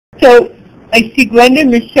So I see Glenda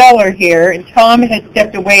and Michelle are here, and Tom has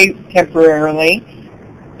stepped away temporarily.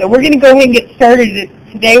 So we're going to go ahead and get started.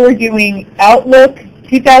 Today we're doing Outlook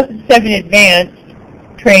 2007 Advanced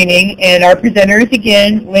training, and our presenter is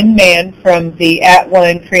again Lynn Mann from the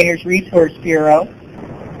 @ONE Trainers Resource Bureau.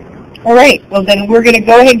 All right, well then we're going to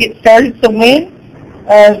go ahead and get started. So Lynn,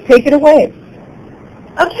 take it away.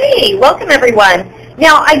 Okay, welcome everyone.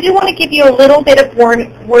 Now I do want to give you a little bit of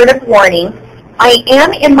word of warning. I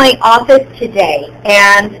am in my office today,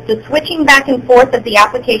 and the switching back and forth of the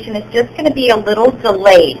application is just going to be a little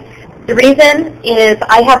delayed. The reason is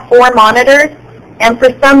I have 4 monitors, and for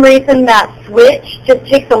some reason that switch just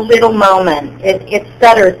takes a little moment. It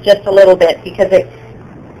stutters just a little bit because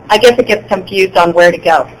I guess it gets confused on where to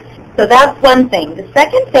go. So that's one thing. The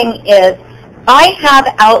second thing is I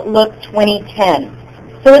have Outlook 2010,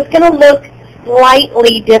 so it's going to look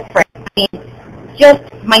slightly different. I mean, just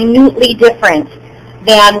minutely different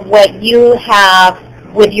than what you have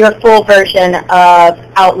with your full version of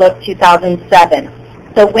Outlook 2007.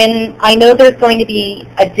 So when I know there's going to be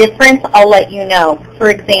a difference, I'll let you know. For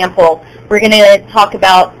example, we're going to talk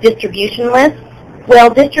about distribution lists.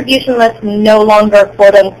 Well, distribution lists no longer,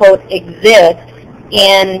 quote-unquote, exist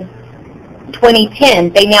in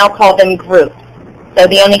 2010. They now call them groups. So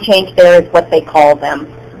the only change there is what they call them.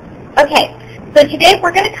 Okay, so today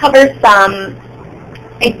we're going to cover some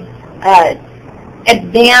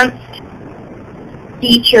advanced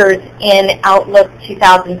features in Outlook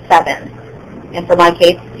 2007. And for my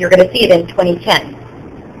case, you're going to see it in 2010.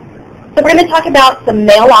 So we're going to talk about some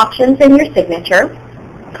mail options in your signature,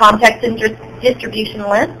 context and distribution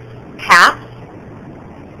lists, tasks,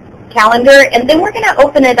 calendar, and then we're going to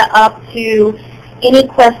open it up to any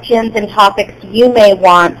questions and topics you may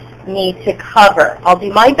want me to cover. I'll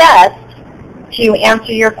do my best to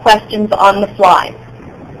answer your questions on the fly.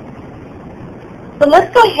 So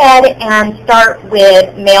let's go ahead and start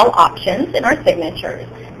with mail options in our signatures.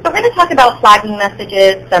 So we're going to talk about flagging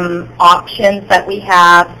messages, some options that we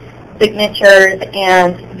have, signatures,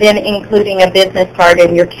 and then including a business card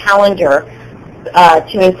in your calendar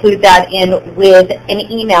to include that in with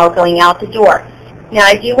an email going out the door. Now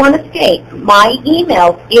I do want to state, my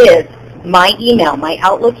email is my email. My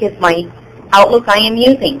Outlook is my Outlook I am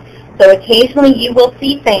using. So occasionally you will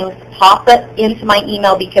see things pop up into my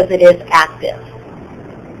email because it is active.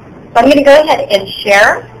 So I'm going to go ahead and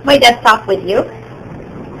share my desktop with you.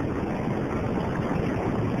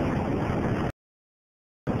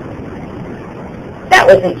 That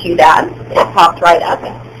wasn't too bad. It popped right up.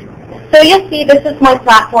 So you'll see this is my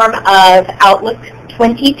platform of Outlook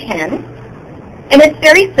 2010. And it's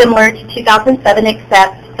very similar to 2007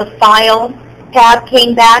 except the File tab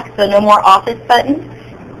came back, so no more Office buttons.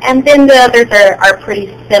 And then the others are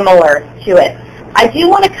pretty similar to it. I do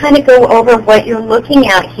want to kind of go over what you're looking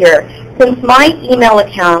at here. Since my email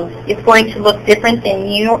account is going to look different than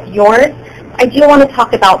yours, I do want to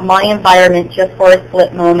talk about my environment just for a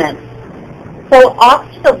split moment. So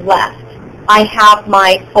off to the left, I have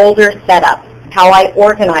my folder set up, how I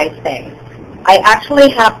organize things. I actually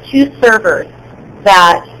have 2 servers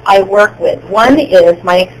that I work with. One is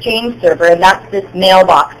my Exchange server, and that's this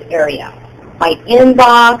mailbox area. My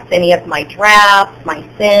inbox, any of my drafts, my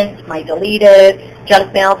sent, my deleted,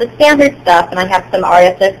 junk mail, the standard stuff, and I have some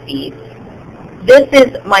RSS feeds. This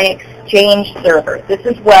is my Exchange server. This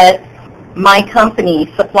is what my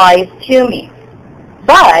company supplies to me.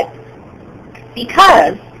 But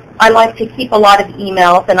because I like to keep a lot of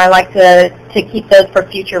emails and I like to keep those for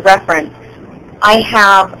future reference, I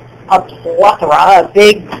have a plethora, a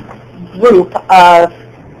big group of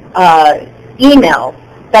emails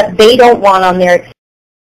that they don't want on their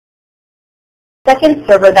second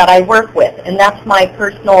server that I work with, and that's my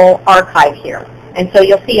personal archive here. And so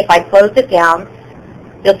you'll see if I close it down,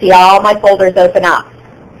 you'll see all my folders open up.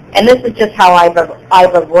 And this is just how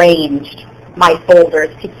I've arranged my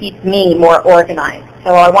folders to keep me more organized.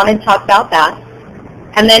 So I wanted to talk about that.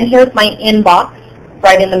 And then here's my inbox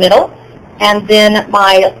right in the middle. And then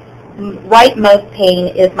my rightmost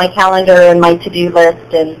pane is my calendar and my to-do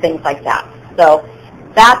list and things like that. So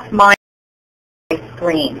that's my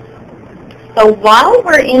screen. So while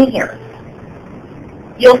we're in here,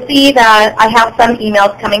 you'll see that I have some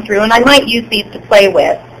emails coming through, and I might use these to play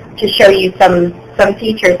with to show you some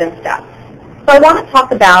features and stuff. So I want to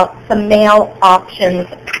talk about some mail options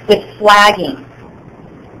with flagging.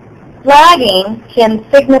 Flagging can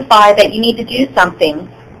signify that you need to do something,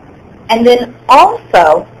 and then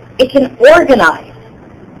also it can organize.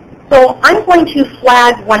 So I'm going to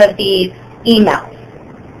flag one of these emails.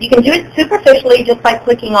 You can do it superficially just by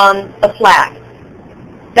clicking on the flag.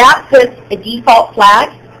 That puts a default flag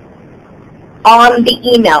on the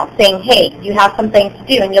email saying, hey, you have some things to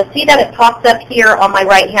do. And you'll see that it pops up here on my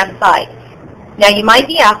right-hand side. Now, you might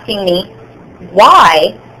be asking me,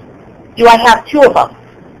 why do I have two of them?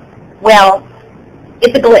 Well,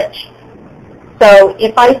 it's a glitch. So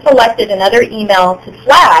if I selected another email to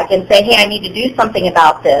flag and say, hey, I need to do something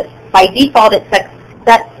about this, by default it sets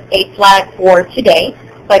a flag for today.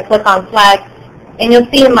 So I click on flag, and you'll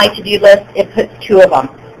see in my to-do list it puts two of them.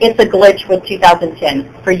 It's a glitch with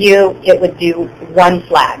 2010. For you, it would do one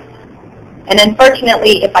flag. And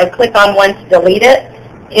unfortunately, if I click on one to delete it,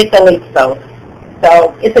 it deletes both.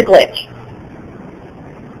 So it's a glitch.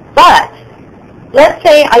 But let's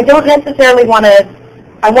say I don't necessarily want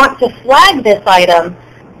to flag this item,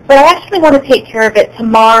 but I actually want to take care of it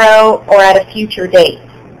tomorrow or at a future date.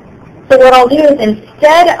 So what I'll do is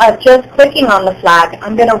instead of just clicking on the flag,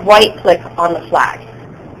 I'm going to right-click on the flag.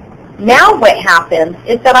 Now what happens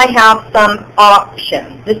is that I have some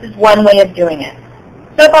options. This is one way of doing it.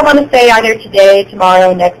 So if I want to say either today,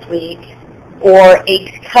 tomorrow, next week, or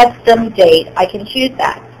a custom date, I can choose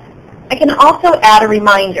that. I can also add a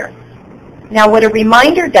reminder. Now what a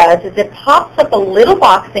reminder does is it pops up a little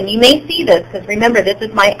box, and you may see this because remember this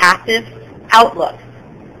is my active Outlook,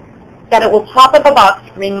 that it will pop up a box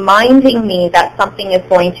reminding me that something is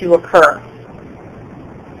going to occur.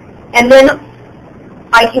 And then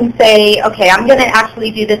I can say, okay, I'm going to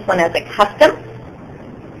actually do this one as a custom.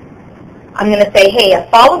 I'm going to say, hey, a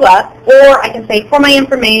follow-up, or I can say, for my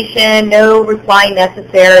information, no reply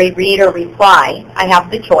necessary, read or reply. I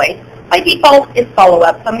have the choice. By default, it's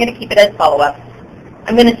follow-up, so I'm going to keep it as follow-up.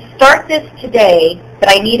 I'm going to start this today, but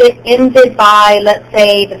I need it ended by, let's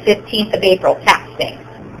say, the 15th of April, tax day.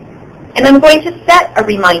 And I'm going to set a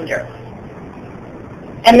reminder.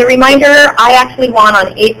 And the reminder I actually want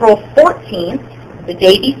on April 14th, the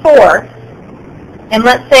day before. And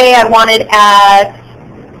let's say I want it at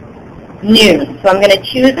noon. So I'm going to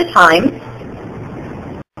choose a time.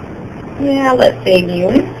 Yeah, let's say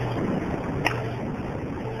noon.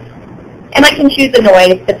 And I can choose a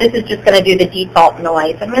noise, but this is just going to do the default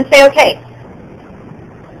noise. I'm going to say OK.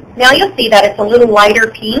 Now you'll see that it's a little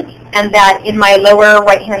lighter pink, and that in my lower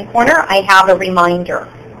right-hand corner I have a reminder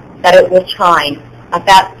that it will chime at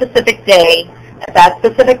that specific day, at that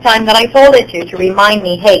specific time that I told it to remind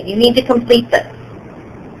me, hey, you need to complete this.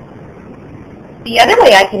 The other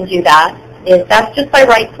way I can do that is that's just by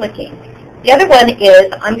right-clicking. The other one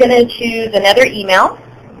is I'm going to choose another email.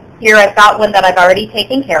 Here I've got one that I've already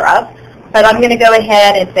taken care of, but I'm going to go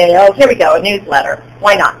ahead and say, oh, here we go, a newsletter.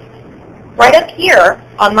 Why not? Right up here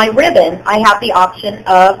on my ribbon, I have the option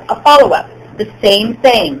of a follow-up. The same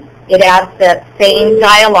thing. It adds that same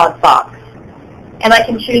dialog box. And I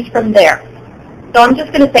can choose from there. So I'm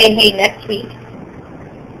just going to say, hey, next week.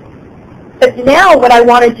 But now what I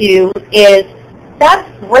want to do is, that's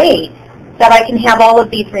great that I can have all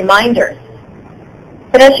of these reminders.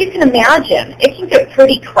 But as you can imagine, it can get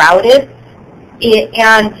pretty crowded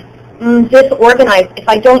and disorganized if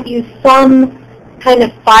I don't use some kind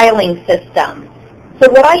of filing system.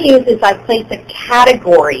 So what I use is I place a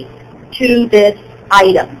category to this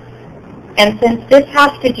item. And since this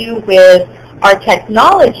has to do with our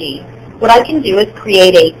technology, what I can do is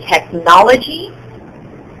create a technology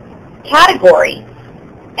category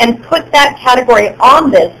and put that category on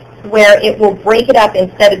this where it will break it up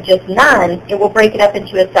instead of just none, it will break it up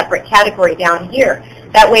into a separate category down here.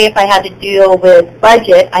 That way if I had to deal with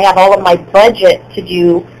budget, I have all of my budget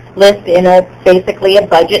to-do list in basically a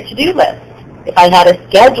budget to-do list. If I had a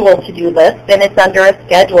schedule to-do list, then it's under a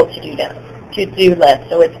schedule to-do list.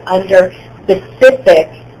 So it's under specific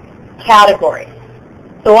category.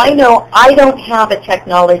 So I know I don't have a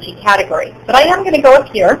technology category, but I am going to go up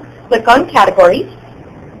here, click on categories,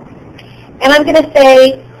 and I'm going to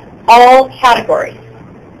say all categories.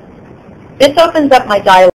 This opens up my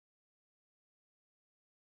dialog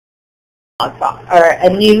box, or a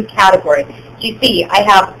new category. So you see, I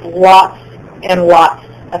have lots and lots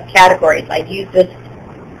of categories. I use this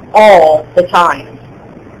all the time.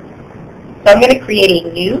 So I'm going to create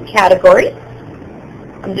a new category.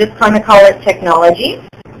 I'm just going to call it technology.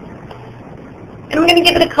 And I'm going to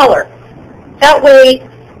give it a color. That way,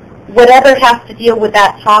 whatever has to deal with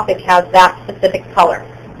that topic has that specific color.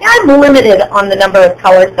 Now I'm limited on the number of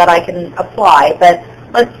colors that I can apply, but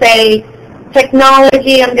let's say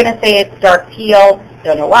technology, I'm going to say it's dark teal.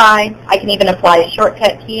 Don't know why. I can even apply a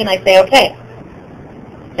shortcut key and I say OK.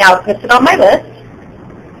 Now it puts it on my list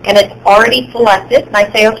and it's already selected and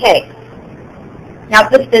I say OK. Now it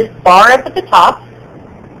puts this bar up at the top.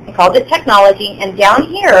 I called it technology, and down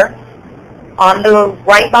here on the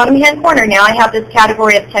right bottom hand corner now I have this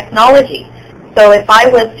category of technology. So if I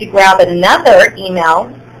was to grab another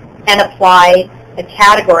email and apply a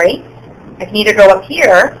category, I can either go up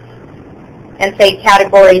here and say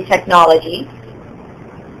category technology,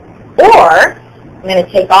 or I'm going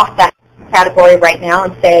to take off that category right now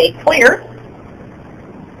and say clear,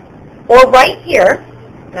 or right here,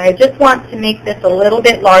 and I just want to make this a little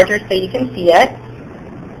bit larger so you can see it.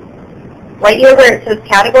 Right here where it says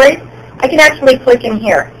categories, I can actually click in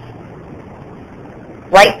here.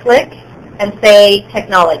 Right click and say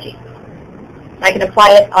technology. I can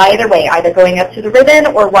apply it either way, either going up to the ribbon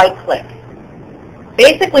or right click.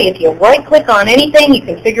 Basically, if you right click on anything, you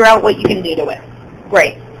can figure out what you can do to it.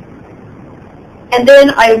 Great. And then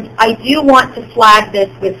I do want to flag this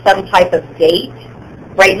with some type of date.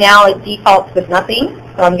 Right now it defaults with nothing,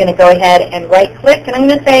 so I'm going to go ahead and right click and I'm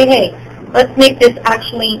going to say, hey, let's make this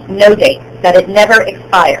actually no date, that it never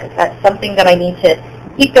expires. That's something that I need to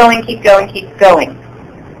keep going, keep going, keep going.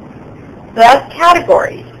 So that's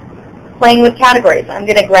categories, playing with categories. I'm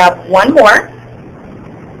going to grab one more,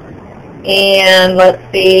 and let's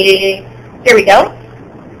see, here we go.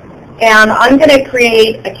 And I'm going to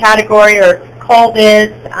create a category or call this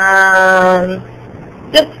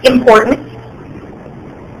just important,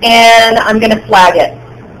 and I'm going to flag it.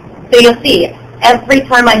 So you'll see, every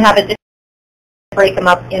time I have a break them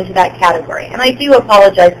up into that category. And I do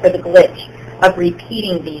apologize for the glitch of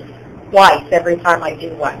repeating these twice every time I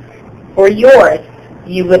do one. For yours,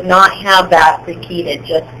 you would not have that repeated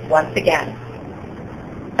just once again.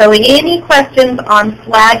 So any questions on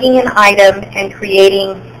flagging an item and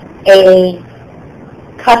creating a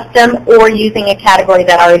custom or using a category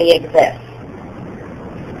that already exists?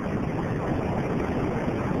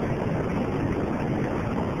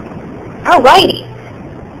 Alrighty.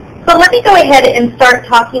 So let me go ahead and start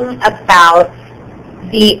talking about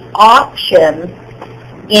the options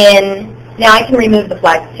in, now I can remove the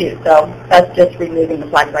flags too, so that's just removing the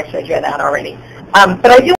flags. I showed you that already. But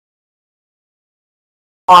I do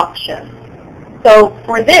options. So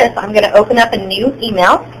for this, I'm going to open up a new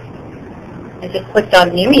email. I just clicked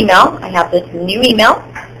on new email. I have this new email.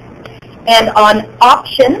 And on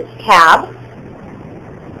options tab,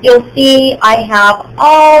 you'll see I have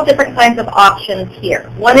all different kinds of options here.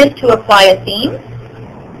 One is to apply a theme,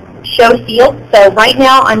 show field. So right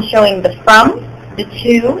now I'm showing the from, the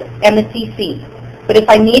to, and the CC. But if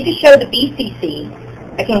I need to show the BCC,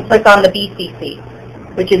 I can click on the BCC,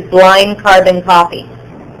 which is blind carbon copy.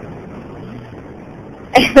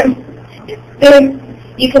 And then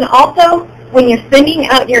you can also, when you're sending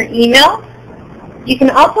out your email, you can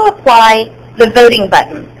also apply the voting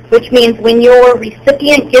button, which means when your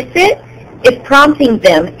recipient gets it, it's prompting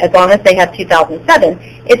them, as long as they have 2007,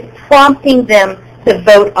 it's prompting them to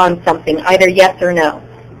vote on something, either yes or no.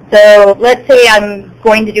 So let's say I'm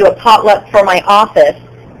going to do a potluck for my office,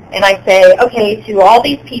 and I say, okay, to all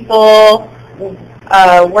these people,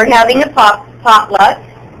 we're having a potluck.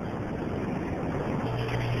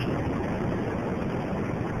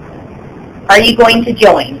 Are you going to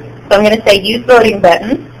join? So I'm going to say use voting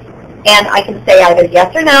button. And I can say either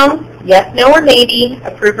yes or no, yes, no, or maybe,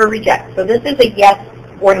 approve or reject. So this is a yes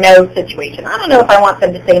or no situation. I don't know if I want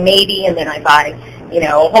them to say maybe and then I buy, a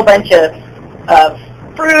whole bunch of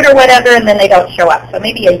fruit or whatever and then they don't show up. So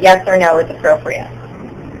maybe a yes or no is appropriate.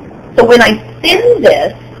 So when I send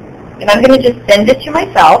this, and I'm going to just send it to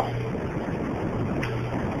myself,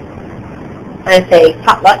 and I say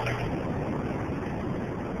potluck,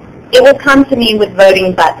 it will come to me with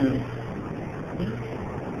voting buttons.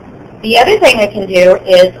 The other thing I can do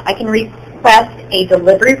is I can request a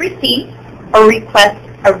delivery receipt or request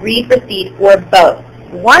a read receipt or both.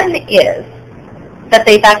 One is that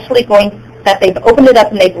they've opened it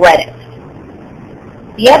up and they've read it.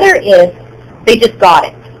 The other is they just got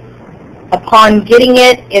it. Upon getting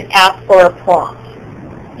it, it asks for a prompt.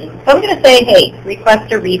 So I'm going to say, hey,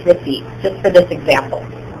 request a read receipt, just for this example.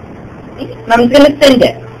 And I'm going to send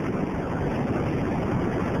it.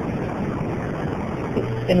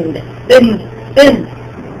 Send.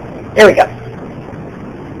 There we go.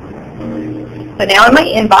 So now in my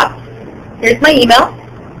inbox, here's my email.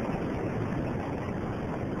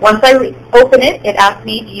 Once I open it, it asks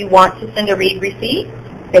me, do you want to send a read receipt?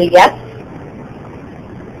 Say yes.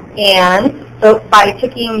 And so by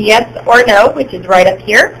ticking yes or no, which is right up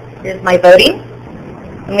here, here's my voting,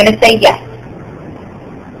 I'm going to say yes.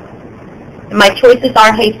 And my choices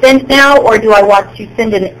are, hey, send now, or do I want to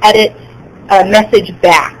send an edit message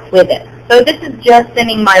back with it? So this is just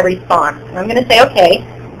sending my response. And I'm going to say okay.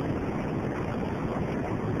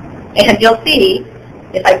 And you'll see,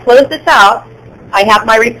 if I close this out, I have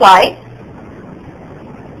my reply.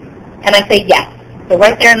 And I say yes. So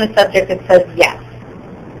right there in the subject it says yes.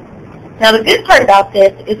 Now the good part about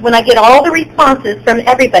this is when I get all the responses from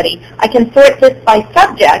everybody, I can sort this by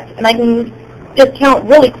subject, and I can just count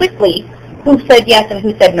really quickly who said yes and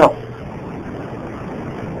who said no.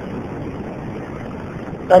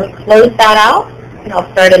 So let me close that out, and I'll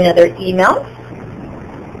start another email.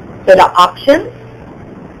 Go to options.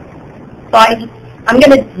 So I'm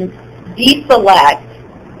going to deselect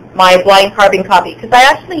my blind carbon copy because I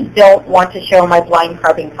actually don't want to show my blind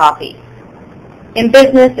carbon copy. In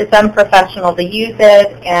business, it's unprofessional to use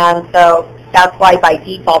it, and so that's why by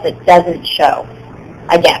default it doesn't show,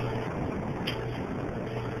 I guess.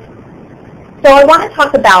 So I want to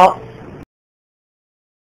talk about,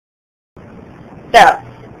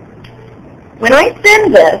 when I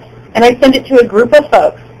send this, and I send it to a group of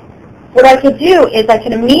folks, what I could do is I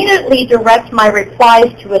can immediately direct my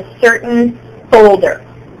replies to a certain folder.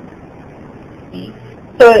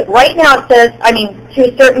 So right now it says,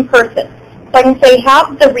 to a certain person. So I can say,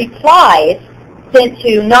 have the replies sent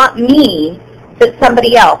to not me, but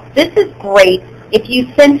somebody else. This is great if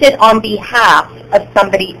you sent it on behalf of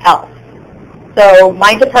somebody else. So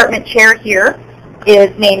my department chair here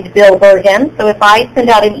is named Bill Bergen. So if I send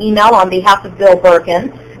out an email on behalf of Bill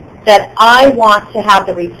Bergen that I want to have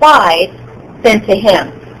the replies sent to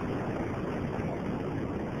him.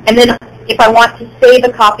 And then if I want to save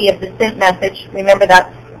a copy of the sent message, remember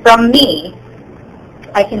that's from me,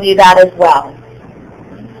 I can do that as well.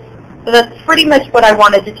 So that's pretty much what I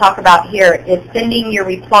wanted to talk about here, is sending your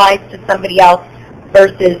replies to somebody else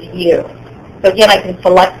versus you. So again, I can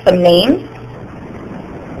select some names.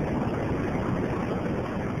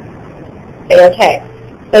 Say okay.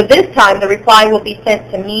 So this time the reply will be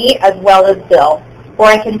sent to me as well as Bill, or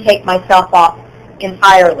I can take myself off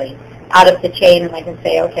entirely out of the chain and I can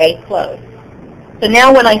say okay, close. So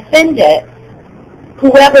now when I send it,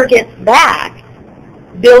 whoever gets back,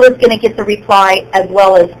 Bill is going to get the reply as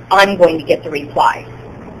well as I'm going to get the reply.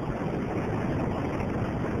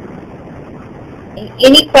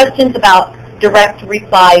 Any questions about direct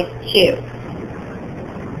replies to?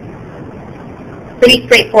 Pretty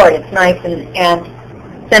straightforward. It's nice and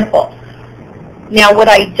simple. Now what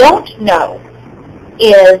I don't know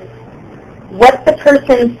is what the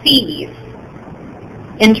person sees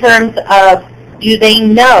in terms of, do they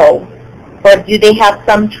know or do they have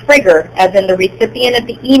some trigger, as in the recipient of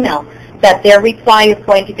the email, that their reply is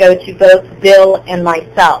going to go to both Bill and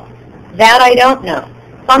myself? That I don't know.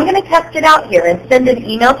 So I'm going to test it out here and send an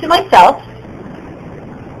email to myself.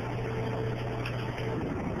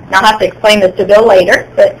 Now I'll have to explain this to Bill later,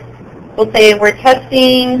 but we'll say we're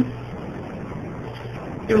testing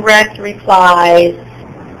direct replies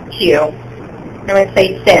to. I'm going to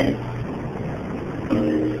say send.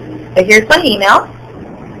 So here's my email,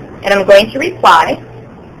 and I'm going to reply,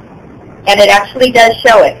 and it actually does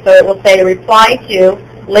show it. So it will say reply to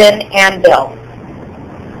Lynn and Bill.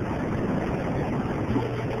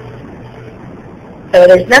 So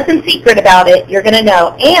there's nothing secret about it. You're going to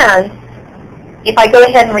know. And if I go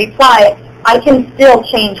ahead and reply, I can still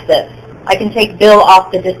change this. I can take Bill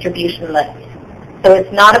off the distribution list. So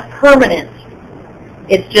it's not a permanent.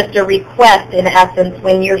 It's just a request, in essence,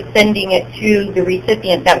 when you're sending it to the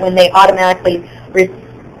recipient, that when they automatically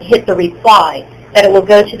hit the reply, that it will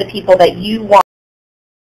go to the people that you want.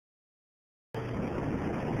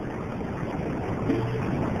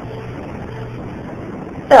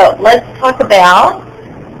 So let's talk about,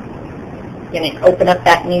 I'm going to open up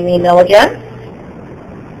that new email again.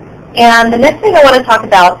 And the next thing I want to talk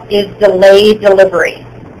about is delayed delivery.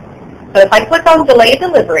 So if I click on delayed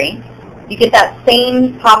delivery, you get that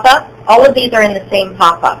same pop-up. All of these are in the same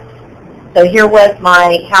pop-up. So here was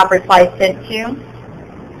my have reply sent to,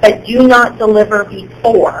 but do not deliver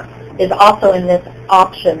before is also in this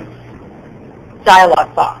options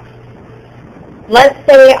dialog box. Let's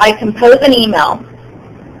say I compose an email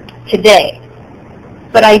today,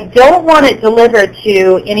 but I don't want it delivered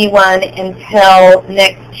to anyone until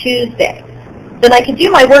next Tuesday. Then I could do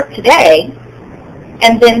my work today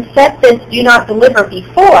and then set this do not deliver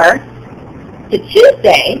before to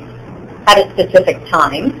Tuesday at a specific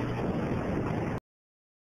time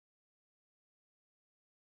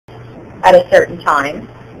at a certain time.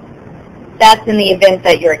 That's in the event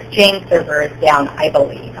that your Exchange server is down, I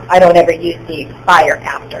believe. I don't ever use the expire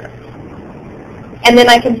after. And then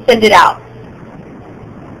I can send it out.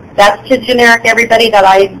 That's to generic everybody that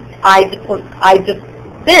I just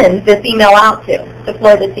send this email out to,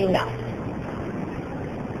 deploy this email.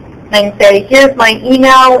 And I can say, here's my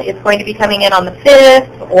email, it's going to be coming in on the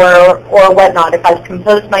 5th, or whatnot. If I've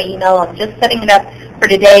composed my email, I'm just setting it up for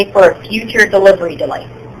today for a future delivery delay,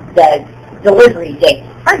 the delivery date,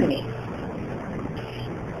 pardon me.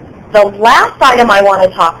 The last item I want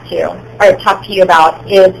to talk to you about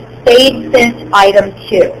is Save Sent Item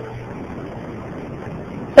 2.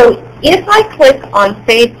 So if I click on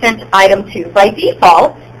Save Sent Item 2, by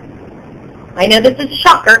default, I know this is a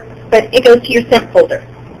shocker, but it goes to your Sent folder.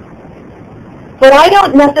 But I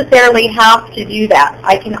don't necessarily have to do that.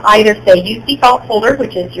 I can either say Use Default Folder,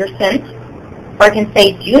 which is your Sent, or I can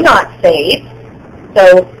say Do Not Save.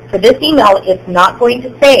 So for this email, it's not going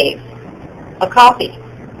to save a copy.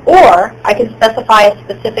 Or I can specify a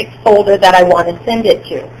specific folder that I want to send it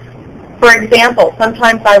to. For example,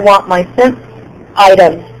 sometimes I want my Sent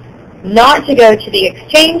items not to go to the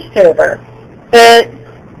Exchange server, but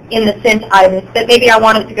in the Sent items, but maybe I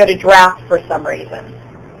want it to go to Draft for some reason.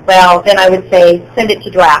 Well, then I would say Send it to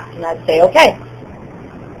Draft, and I'd say OK.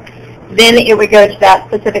 Then it would go to that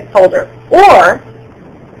specific folder. Or,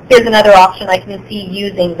 here's another option I can see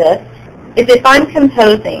using this, is if I'm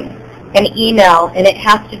composing an email and it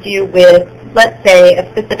has to do with, let's say,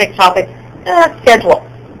 a specific topic, schedule.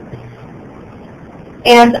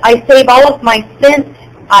 And I save all of my Sent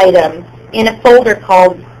items in a folder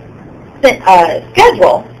called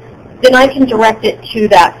Schedule, then I can direct it to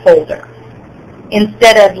that folder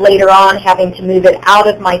instead of later on having to move it out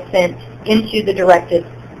of my Sent into the directed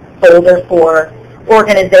folder for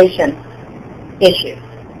organization issues.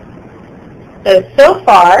 So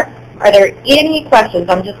far, are there any questions?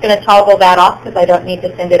 I'm just going to toggle that off because I don't need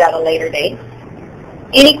to send it at a later date.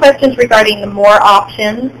 Any questions regarding the more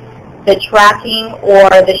options, the tracking, or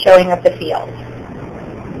the showing of the fields?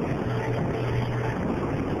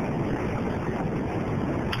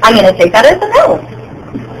 I'm going to take that as a no.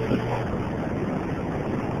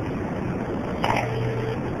 Okay.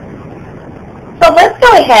 So let's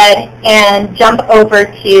go ahead and jump over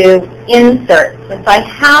to Insert. Since I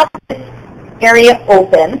have this area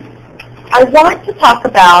open, I want to talk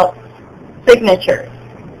about signatures.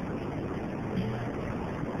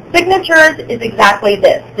 Signatures is exactly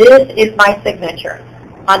this. This is my signature.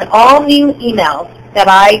 On all new emails that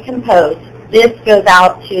I compose, this goes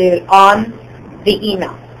out on the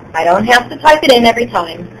email. I don't have to type it in every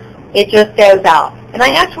time. It just goes out. And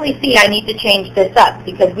I actually see I need to change this up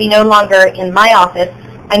because we no longer, in my office,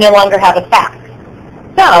 I no longer have a fax.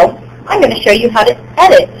 So I'm going to show you how to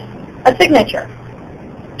edit a signature.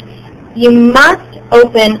 You must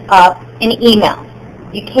open up an email.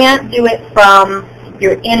 You can't do it from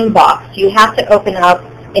your inbox. You have to open up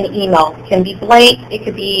an email. It can be blank. It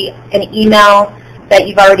could be an email that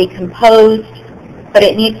you've already composed, but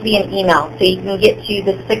it needs to be an email so you can get to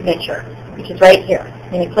the signature, which is right here.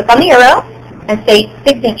 And you click on the arrow and say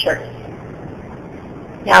Signatures.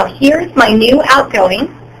 Now here's my new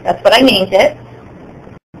outgoing. That's what I named it.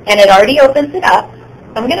 And it already opens it up.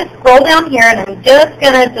 So I'm going to scroll down here and I'm just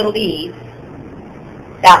going to delete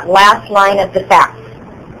that last line of the fax.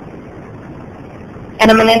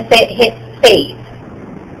 And I'm going to hit Save.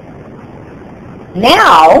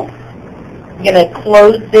 Now, I'm going to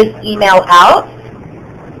close this email out.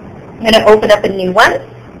 I'm going to open up a new one,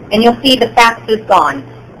 and you'll see the fax is gone.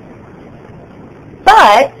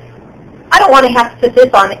 But I don't want to have to put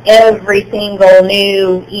this on every single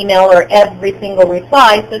new email or every single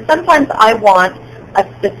reply, so sometimes I want a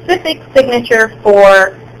specific signature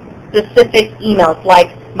for specific emails,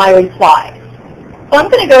 like my replies. So I'm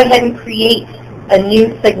going to go ahead and create a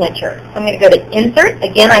new signature. So I'm going to go to Insert.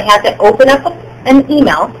 Again, I had to open up an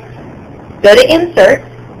email. Go to Insert,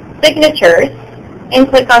 Signatures, and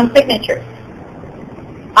click on Signatures.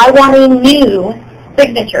 I want a new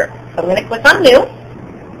signature. So I'm going to click on New,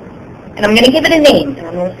 and I'm going to give it a name. And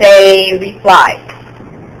I'm going to say Reply.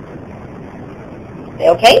 Say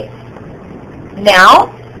OK. Now,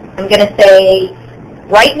 I'm going to say,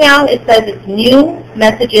 right now it says it's New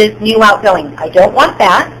Messages, New Outgoing. I don't want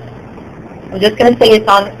that. I'm just going to say it's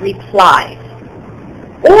on Replies.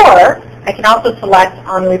 Or I can also select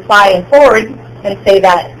on Reply and Forward and say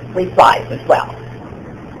that Replies as well.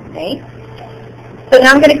 Okay? So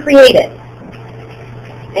now I'm going to create it.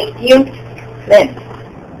 Thank you. Then.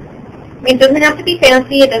 I mean, it doesn't have to be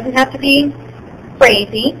fancy. It doesn't have to be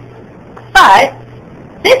crazy. But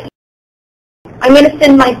this, I'm going to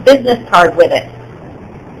send my business card with it.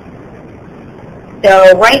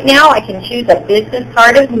 So right now I can choose a business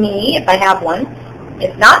card of me if I have one.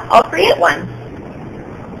 If not, I'll create one.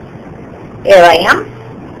 There I am.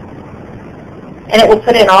 And it will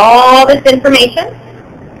put in all this information.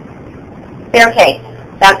 Say OK.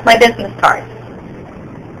 That's my business card.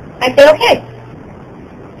 I say OK.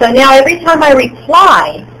 So now every time I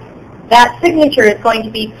reply, that signature is going to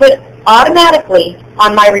be put automatically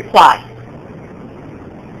on my reply.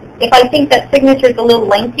 If I think that signature is a little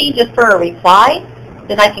lengthy just for a reply,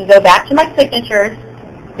 then I can go back to my signatures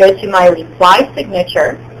go to my reply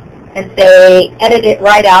signature and say, edit it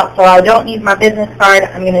right out, so I don't need my business card.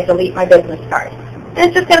 I'm going to delete my business card. And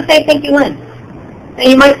it's just going to say, thank you, Lynn. And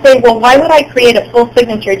you might say, well, why would I create a full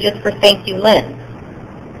signature just for thank you, Lynn?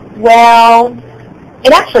 Well,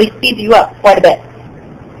 it actually speeds you up quite a bit.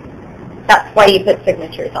 That's why you put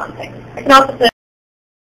signatures on things. I can also put,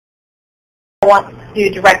 I want to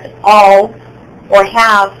direct all or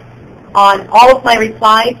have on all of my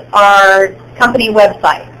replies are company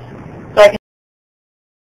websites. So I can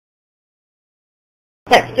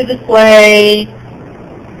text to display.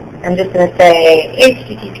 I'm just going to say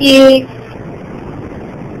http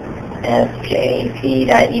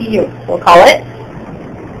sjp.edu. We'll call it.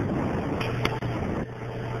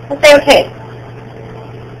 Let's say OK.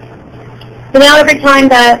 So now every time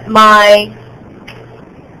that my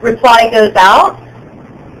reply goes out,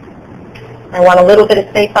 I want a little bit of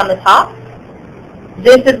space on the top.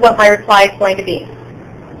 This is what my reply is going to be.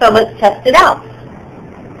 So let's test it out.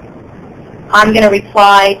 I'm going to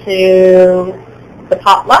reply to the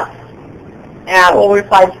potluck, and we'll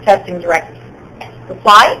reply to testing direct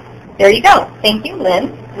reply. There you go. Thank you,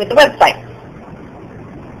 Lynn, with the website.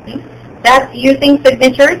 That's using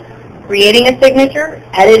signatures, creating a signature,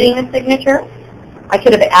 editing a signature. I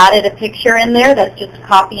could have added a picture in there. That's just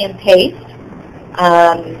copy and paste.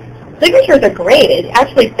 Signatures are great. It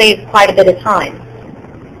actually saves quite a bit of time.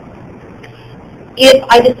 If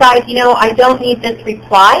I decide, I don't need this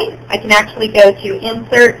reply, I can actually go to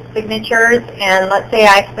Insert Signatures, and let's say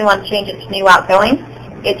I actually want to change it to New Outgoing.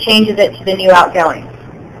 It changes it to the New Outgoing.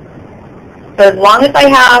 So as long as I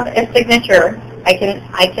have a signature, I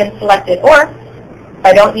can select it. Or if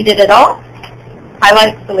I don't need it at all,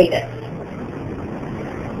 highlight, delete it.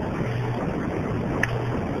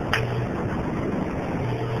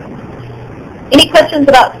 Any questions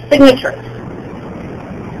about signatures?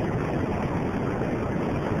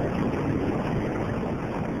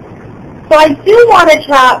 So I do want to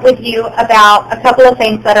chat with you about a couple of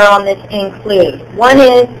things that are on this include. One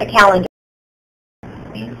is a calendar.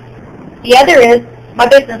 The other is my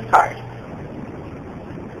business card.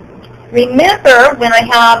 Remember, when I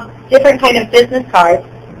have different kind of business cards,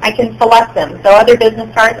 I can select them. So other business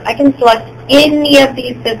cards, I can select any of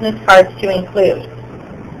these business cards to include.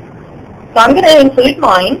 So I'm going to include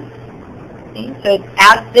mine. So it's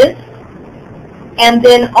add this. And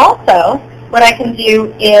then also, what I can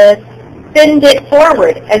do is send it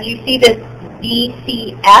forward. As you see this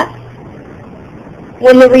BCS,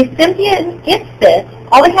 when the recipient gets this,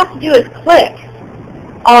 all they have to do is click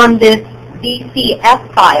on this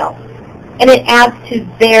BCS file, and it adds to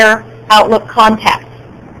their Outlook contacts,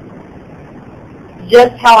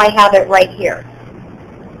 just how I have it right here.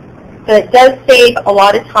 So it does save a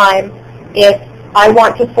lot of time if I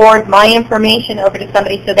want to forward my information over to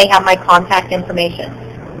somebody so they have my contact information.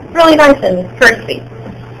 It's really nice and courtesy.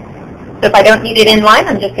 So if I don't need it in line,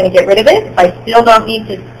 I'm just going to get rid of it. If I still don't need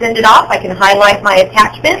to send it off, I can highlight my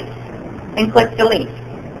attachment and click delete.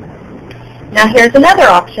 Now here's another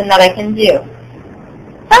option that I can do.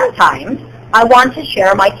 Sometimes I want to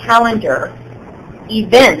share my calendar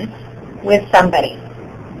events with somebody.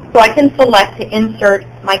 So I can select to insert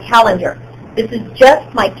my calendar. This is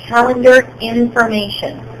just my calendar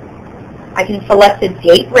information. I can select a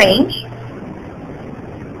date range.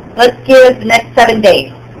 Let's give the next 7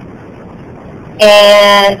 days.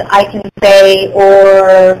 And I can say,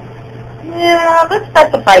 let's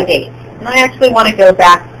specify dates. And I actually want to go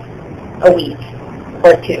back a week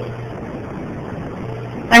or two.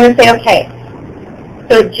 I'm going to say OK.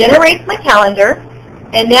 So it generates my calendar,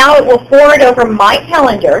 and now it will forward over my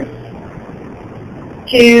calendar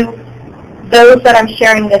to those that I'm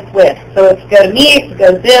sharing this with. So it can go to me, it can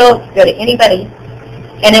go to Bill, it can go to anybody,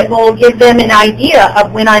 and it will give them an idea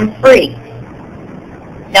of when I'm free.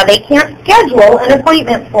 Now they can't schedule an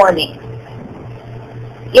appointment for me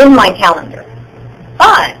in my calendar,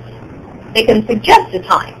 but they can suggest a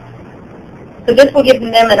time. So this will give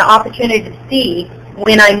them an opportunity to see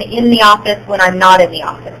when I'm in the office, when I'm not in the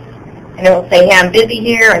office. And it will say, hey, I'm busy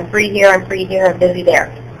here, I'm free here, I'm free here, I'm busy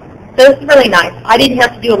there. So this is really nice. I didn't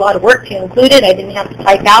have to do a lot of work to include it. I didn't have to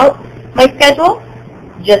type out my schedule.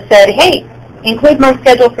 Just said, hey, include my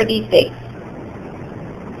schedule for these dates.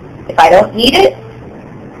 If I don't need it,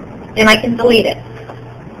 then I can delete it.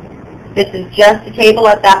 This is just a table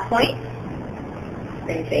at that point. I'm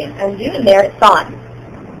going to say undo, and there it's on.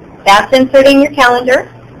 That's inserting your calendar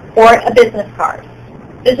or a business card.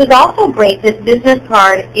 This is also great, this business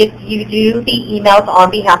card, if you do the emails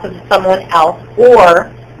on behalf of someone else,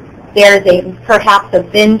 or there's perhaps a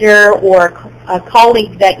vendor or a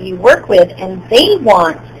colleague that you work with and they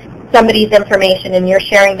want somebody's information and you're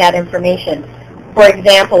sharing that information. For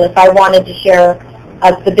example, if I wanted to share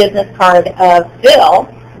the business card of Bill,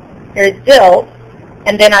 here's Bill,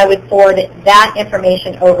 and then I would forward that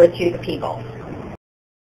information over to the people.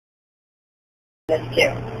 This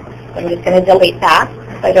too. So I'm just going to delete that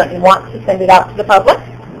if I don't want to send it out to the public.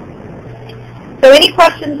 So any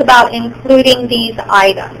questions about including these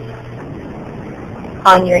items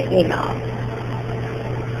on your email?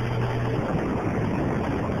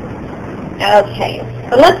 Okay,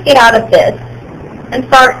 so let's get out of this and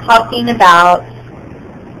start talking about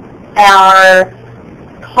our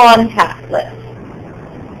contact list.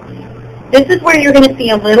 This is where you're going to see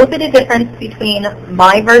a little bit of difference between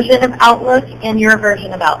my version of Outlook and your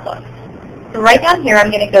version of Outlook. So right down here, I'm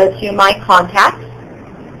going to go to my contacts,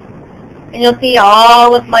 and you'll see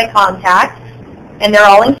all of my contacts, and they're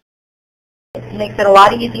all in. It makes it a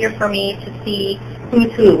lot easier for me to see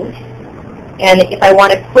who's who. And if I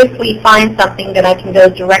want to quickly find something, then I can go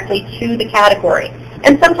directly to the category.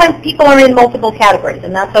 And sometimes people are in multiple categories,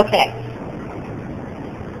 and that's okay.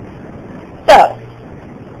 So,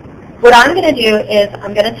 what I'm going to do is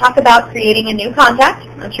I'm going to talk about creating a new contact.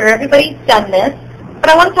 I'm sure everybody's done this, but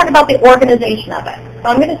I want to talk about the organization of it. So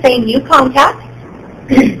I'm going to say new contact.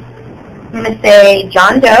 I'm going to say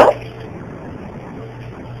John Doe,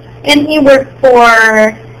 and he works for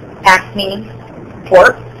Acme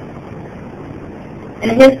Corp.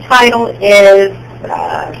 And his title is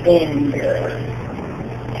vendor.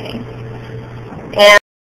 Okay. And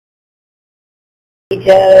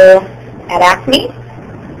Joe at Acme.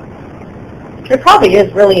 There probably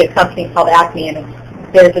is really a company called Acme,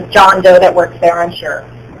 and there's a John Doe that works there, I'm sure.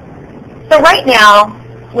 So right now,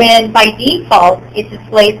 when by default it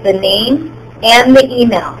displays the name and the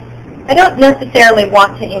email, I don't necessarily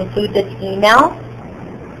want to include this email,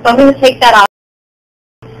 so I'm going to take that off.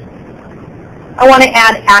 I want to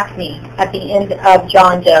add Acme at the end of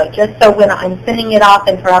John Doe, just so when I'm sending it off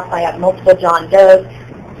and perhaps I have multiple John Does,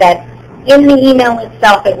 that in the email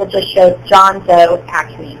itself it will just show John Doe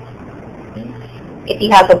Acme. If he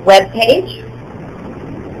has a web page,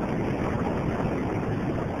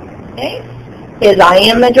 okay, his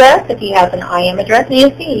IM address, if he has an IM address, and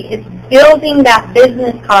you see it's building that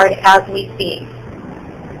business card as we speak.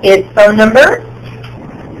 His phone number,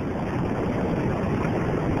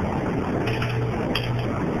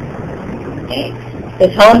 okay,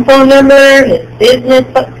 his home phone number, his business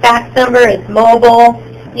fax number, his mobile.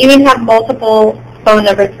 You can have multiple phone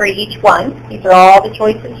numbers for each one. These are all the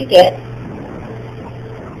choices you get.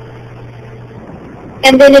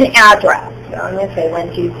 And then an address. So I'm going to say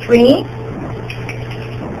 123.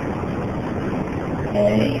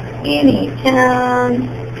 Okay, any town,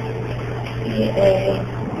 PA.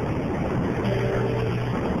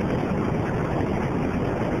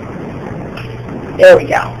 There we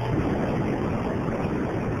go.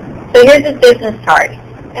 So here's his business card.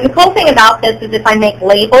 And the cool thing about this is if I make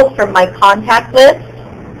labels from my contact list,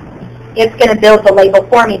 it's going to build the label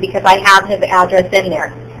for me because I have his address in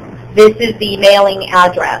there. This is the mailing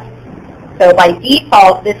address. So by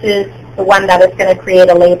default, this is the one that it's going to create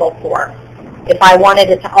a label for. If I wanted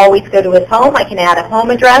it to always go to his home, I can add a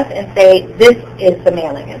home address and say this is the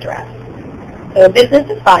mailing address. So business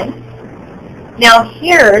is fine. Now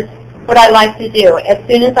here's what I like to do. As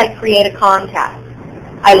soon as I create a contact,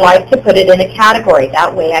 I like to put it in a category.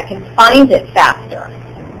 That way I can find it faster.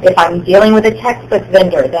 If I'm dealing with a textbook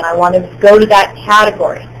vendor, then I want to go to that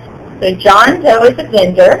category. So John Doe is a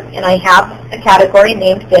vendor, and I have a category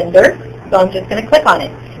named vendor, so I'm just going to click on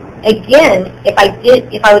it. Again, if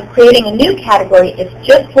I was creating a new category, it's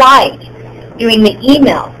just like doing the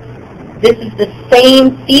email. This is the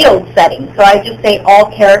same field setting. So I just say all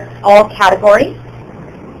categories,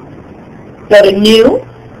 go to new,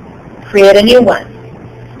 create a new one.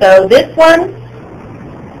 So this one,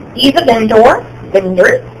 he's a vendor.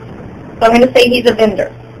 So I'm going to say he's a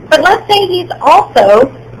vendor. But let's say he's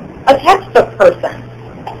also a textbook person.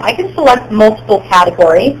 I can select multiple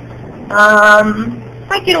categories.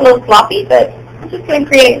 Might get a little sloppy, but I'm just going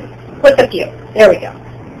to click a few. There we go.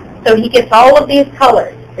 So he gets all of these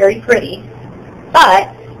colors. Very pretty. But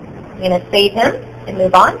I'm going to save him and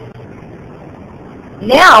move on.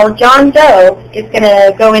 Now John Doe is going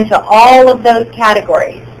to go into all of those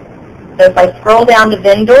categories. So if I scroll down to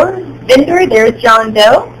vendor, there's John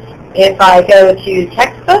Doe. If I go to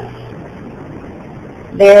textbooks,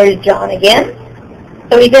 there's John again.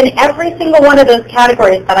 So he's in every single one of those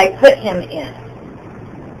categories that I put him in.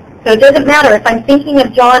 So it doesn't matter. If I'm thinking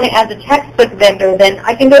of John as a textbook vendor, then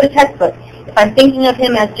I can go to textbook. If I'm thinking of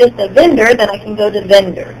him as just a vendor, then I can go to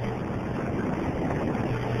vendor.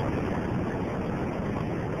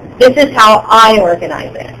 This is how I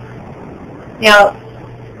organize it. Now,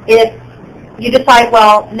 if you decide,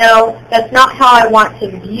 well, no, that's not how I want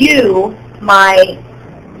to view my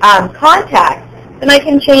contacts, then I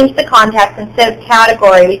can change the contacts instead of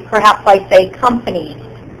category. Perhaps I say company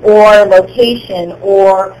or location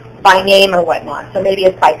or by name or whatnot. So maybe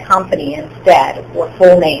it's by company instead or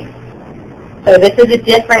full name. So this is a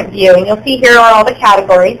different view. And you'll see here are all the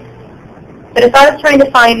categories. But if I was trying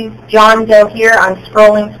to find John Doe here, I'm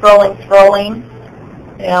scrolling,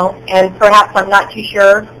 and perhaps I'm not too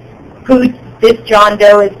sure who this John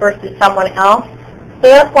Doe is versus someone else. So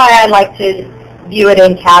that's why I like to view it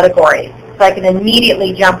in categories, so I can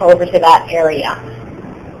immediately jump over to that area.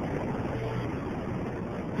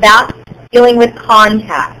 That's dealing with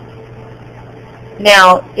contacts.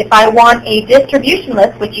 Now, if I want a distribution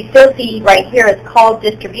list, which you still see right here is called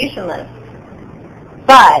distribution list,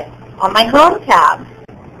 but on my home tab,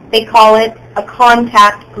 they call it a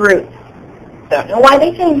contact group. Don't know why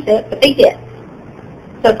they changed it, but they did.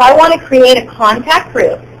 So if I want to create a contact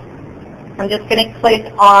group, I'm just going to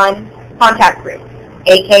click on contact group,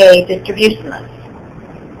 aka distribution list.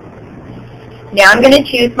 Now I'm going to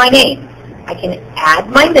choose my name. I can add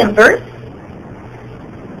my members.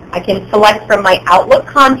 I can select from my Outlook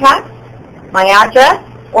contacts, my address,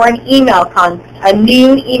 or an email a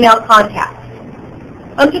new email contact.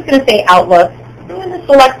 I'm just going to say Outlook. I'm going to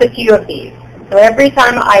select a few of these. So every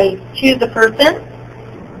time I choose a person,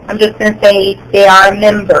 I'm just going to say they are a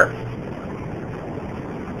member.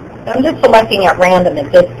 So I'm just selecting at random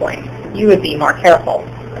at this point. You would be more careful,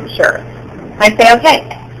 I'm sure. I say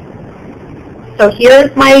OK. So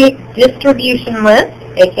here's my distribution list,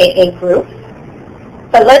 aka group.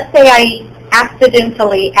 But let's say I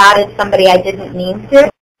accidentally added somebody I didn't mean to,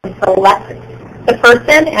 and select the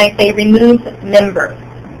person, and I say remove member.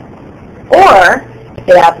 Or if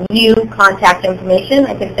they have new contact information,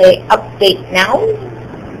 I can say update now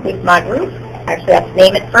with my group. Actually, I have to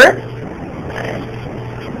name it first.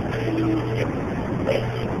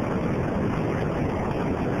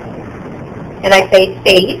 And I say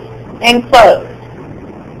save and close.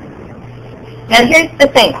 Now here's the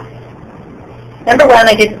thing. Number one,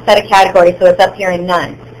 I didn't set a category, so it's up here in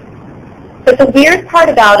none. But the weird part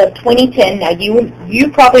about 2010, now you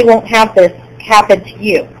probably won't have this happen to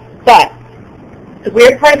you, but the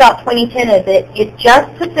weird part about 2010 is it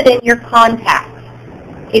just puts it in your contacts.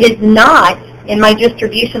 It is not in my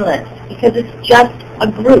distribution list because it's just a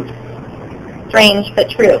group. Strange but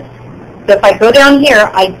true. So if I go down here,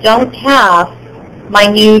 I don't have my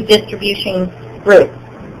new distribution group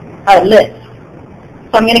list.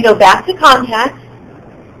 So I'm going to go back to contacts,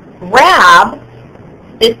 grab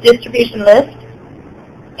this distribution list,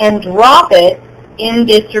 and drop it in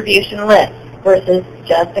distribution list versus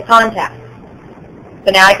just a contact.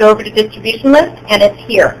 So now I go over to distribution list, and it's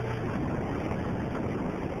here.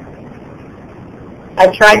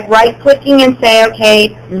 I've tried right-clicking and say,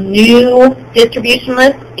 okay, new distribution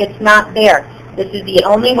list. It's not there. This is the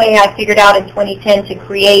only way I figured out in 2010 to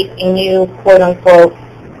create a new quote-unquote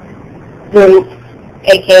group,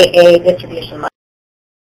 aka distribution list.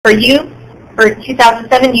 For you, for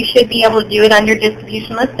 2007, you should be able to do it under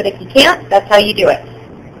distribution list, but if you can't, that's how you do it.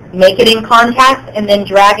 Make it in contacts and then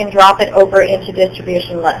drag and drop it over into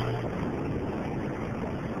distribution list.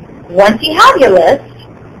 Once you have your list,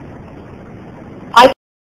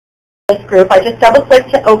 this group, I just double click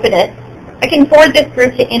to open it. I can forward this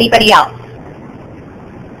group to anybody else.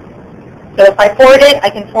 So if I forward it, I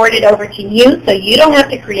can forward it over to you, so you don't have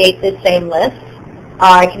to create this same list.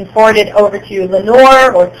 I can forward it over to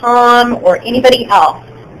Lenore or Tom or anybody else.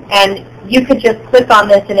 And you could just click on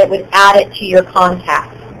this and it would add it to your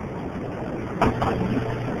contacts.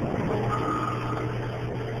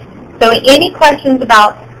 So any questions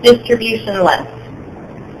about distribution lists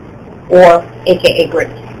or aka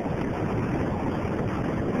groups?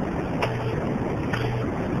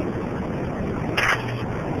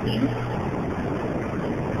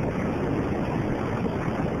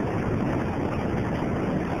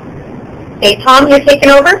 Hey, Tom, you're taking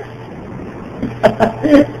over?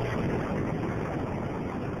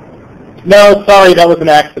 No, sorry, that was an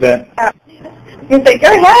accident. You say,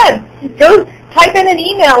 go ahead. Go type in an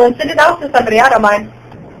email and send it out to somebody. I don't mind.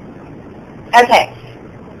 Okay.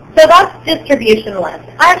 So that's distribution list.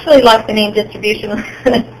 I actually like the name distribution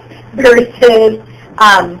list versus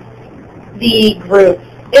the groups.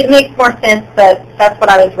 It makes more sense, but that's what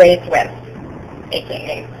I was raised with,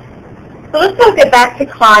 AKA. So let's go get back to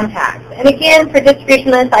contacts. And again, for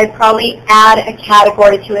distribution lists, I'd probably add a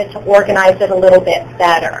category to it to organize it a little bit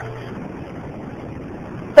better.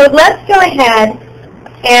 So let's go ahead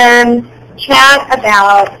and chat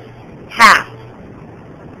about tasks.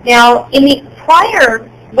 Now, in the prior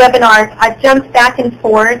webinars, I've jumped back and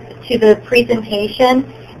forth to the presentation,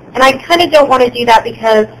 and I kind of don't want to do that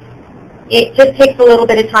because it just takes a little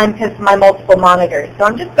bit of time because of my multiple monitors. So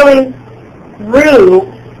I'm just going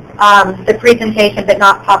through the presentation but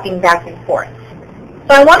not popping back and forth.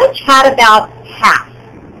 So I want to chat about tasks.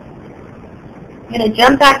 I'm going to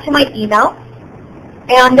jump back to my email,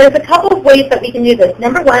 and there's a couple of ways that we can do this.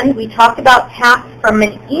 Number one, we talked about tasks from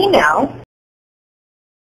an email.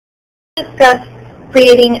 Discuss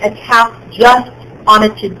creating a task just on a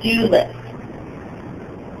to-do list.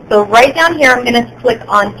 So right down here, I'm going to click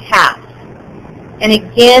on tasks. And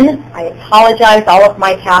again, I apologize, all of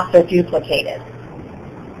my tasks are duplicated.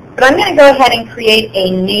 But I'm going to go ahead and create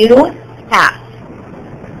a new task.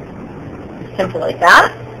 Simple like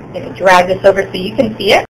that. I'm going to drag this over so you can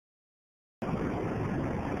see it.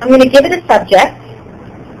 I'm going to give it a subject.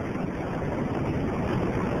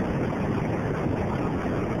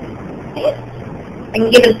 I can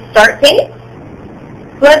give it a start date.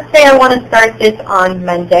 So let's say I want to start this on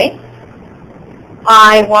Monday.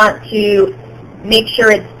 I want to make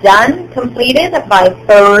sure it's done, completed by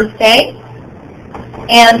Thursday,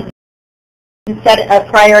 and set a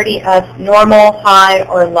priority of normal, high,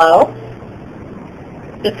 or low.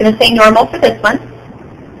 Just going to say normal for this one.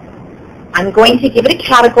 I'm going to give it a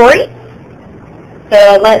category.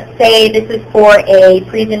 So let's say this is for a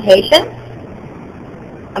presentation.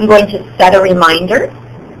 I'm going to set a reminder.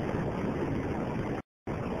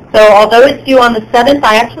 So although it's due on the 7th,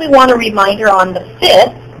 I actually want a reminder on the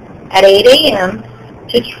 5th at 8 a.m.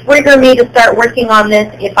 to trigger me to start working on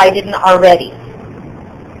this if I didn't already.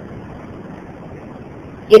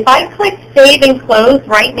 If I click Save and Close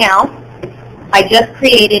right now, I just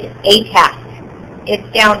created a task. It's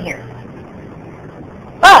down here.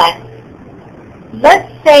 But let's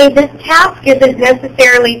say this task isn't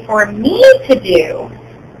necessarily for me to do.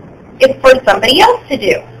 It's for somebody else to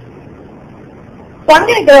do. So I'm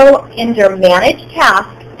going to go into Manage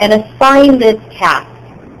Task and assign this task.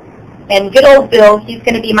 And good old Bill, he's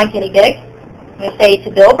going to be my guinea pig. I'm going to say to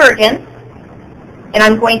Bill Bergen, and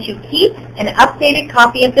I'm going to keep an updated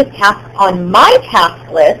copy of this task on my task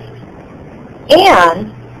list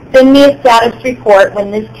and send me a status report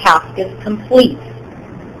when this task is complete.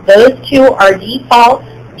 Those two are default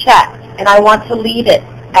checked, and I want to leave it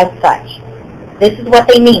as such. This is what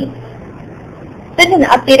they mean. Send an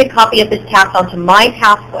updated copy of this task onto my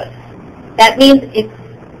task list. That means if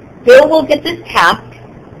Bill will get this task,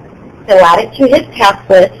 he'll add it to his task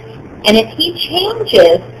list, and if he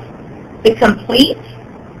changes the complete,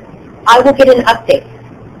 I will get an update.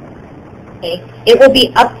 Okay? It will be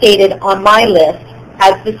updated on my list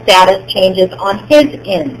as the status changes on his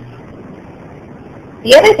end.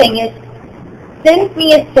 The other thing is, send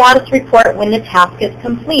me a status report when the task is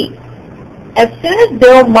complete. As soon as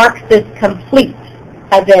Bill marks this complete,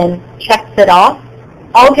 as in checks it off,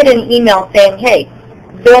 I'll get an email saying, hey,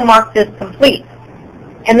 Bill marked this complete.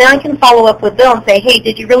 And then I can follow up with Bill and say, hey,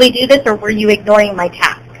 did you really do this or were you ignoring my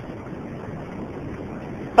task?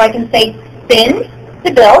 So I can say send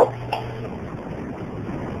to Bill,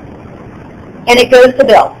 and it goes to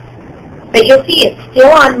Bill. But you'll see it's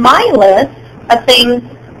still on my list of things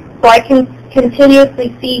so I can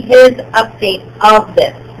continuously see his update of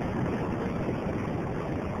this.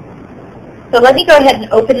 So let me go ahead and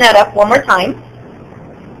open that up one more time.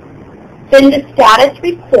 Send a status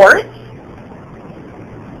report.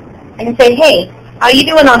 I can say, hey, how are you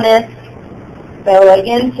doing on this? So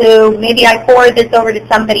again, so maybe I forward this over to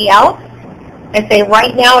somebody else. I say,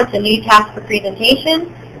 right now it's a new task for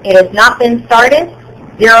presentation. It has not been started.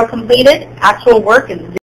 0 completed. Actual work is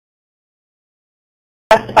 0.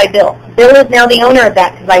 By Bill. Bill is now the owner of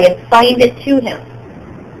that because I assigned it to him.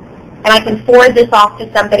 And I can forward this off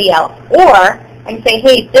to somebody else. Or I can say,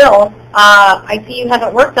 hey, Bill, I see you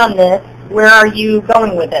haven't worked on this. Where are you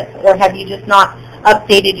going with this? Or have you just not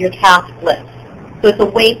updated your task list? So it's a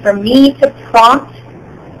way for me to prompt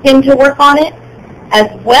him to work on it, as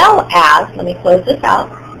well as, let me close this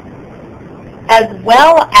out, as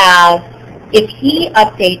well as if he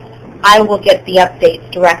updates, I will get the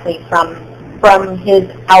updates directly from his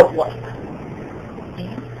Outlook.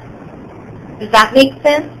 Okay. Does that make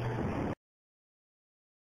sense?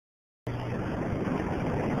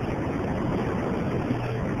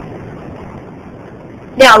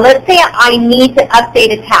 Now, let's say I need to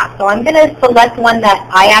update a task. So I'm going to select one that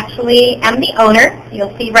I actually am the owner.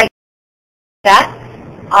 You'll see right that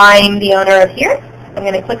I'm the owner of here. I'm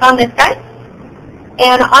going to click on this guy.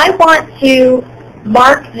 And I want to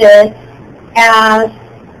mark this as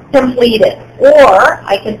completed. Or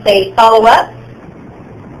I can say follow up.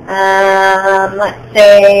 Let's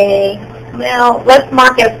say, well, let's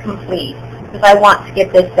mark as complete. because I want to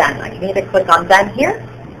get this done. I can either click on Done here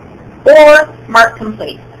or Mark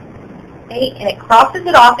Complete. Okay, and it crosses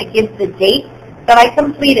it off. It gives the date that I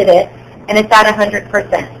completed it, and it's at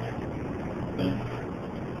 100%.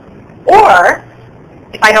 Or,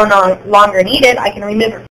 if I don't no longer need it, I can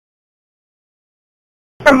remove it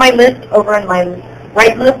from my list over in my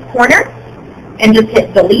right left corner and just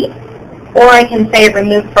hit delete. Or I can say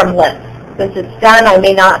remove from list. Since it's done, I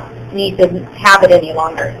may not need to have it any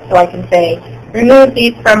longer. So I can say remove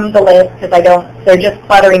these from the list because they're just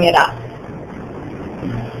cluttering it up.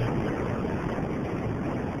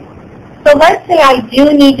 So let's say I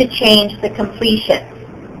do need to change the completion.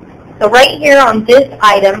 So right here on this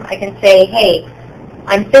item, I can say, hey,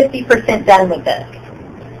 I'm 50% done with this.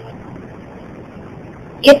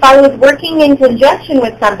 If I was working in conjunction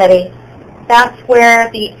with somebody, that's where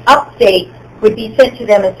the update would be sent to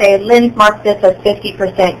them and say, Lynn's marked this as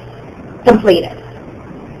 50% completed.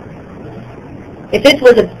 If this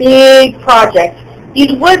was a big project,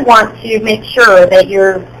 you would want to make sure that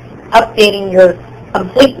you're updating your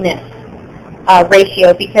completeness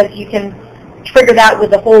ratio, because you can trigger that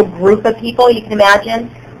with a whole group of people. You can imagine,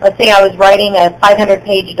 let's say I was writing a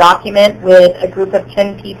 500-page document with a group of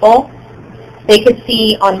 10 people. They could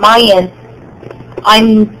see on my end,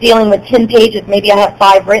 I'm dealing with 10 pages, maybe I have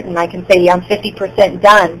 5 written. I can say I'm 50%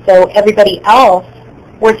 done. So everybody else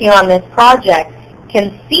working on this project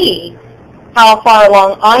can see how far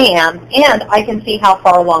along I am, and I can see how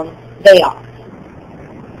far along they are.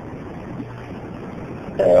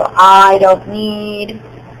 So I don't need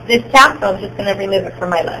this tab, so I'm just going to remove it from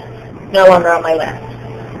my list. No longer on my list.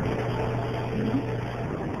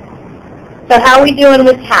 So how are we doing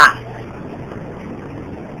with tasks?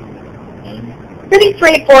 Pretty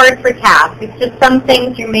straightforward for tasks. It's just some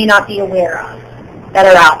things you may not be aware of that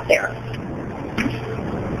are out there.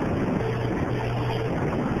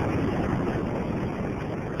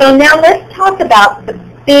 So now let's talk about the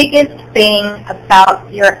biggest thing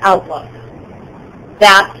about your Outlook.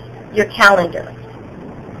 That's your calendar.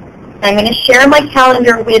 I'm going to share my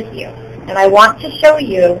calendar with you, and I want to show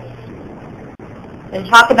you and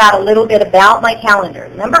talk about a little bit about my calendar.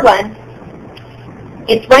 Number one,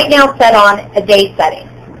 it's right now set on a day setting.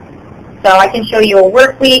 So I can show you a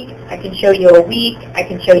work week, I can show you a week, I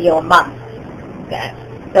can show you a month. Okay.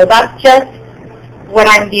 So that's just what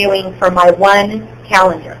I'm viewing for my one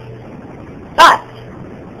calendar. But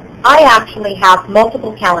I actually have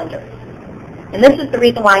multiple calendars. And this is the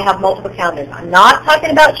reason why I have multiple calendars. I'm not talking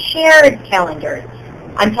about shared calendars.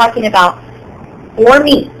 I'm talking about for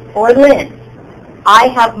me, for Lynn. I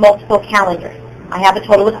have multiple calendars. I have a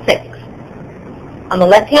total of 6. On the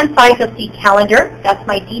left-hand side, you'll see calendar. That's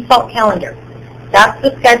my default calendar. That's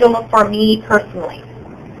the schedule for me personally.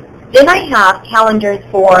 Then I have calendars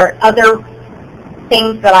for other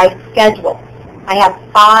things that I schedule. I have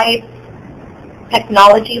 5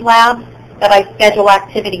 technology labs that I schedule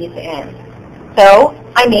activities in. So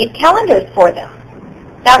I made calendars for them.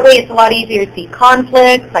 That way it's a lot easier to see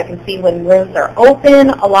conflicts. I can see when rooms are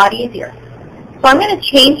open, a lot easier. So I'm going to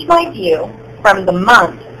change my view from the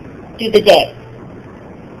month to the day.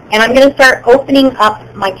 And I'm going to start opening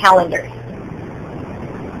up my calendars.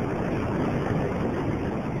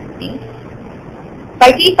 See?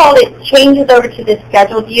 By default, it changes over to the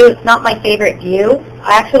schedule view. It's not my favorite view.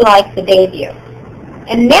 I actually like the day view.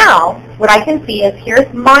 And now, what I can see is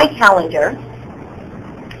here's my calendar.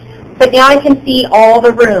 But now I can see all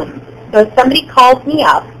the rooms. So if somebody calls me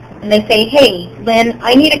up and they say, hey, Lynn,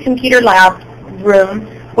 I need a computer lab room.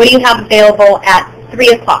 What do you have available at 3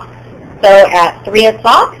 o'clock? So at 3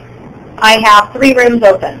 o'clock, I have 3 rooms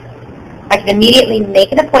open. I can immediately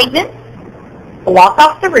make an appointment, block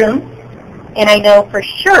off the room, and I know for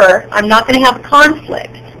sure I'm not going to have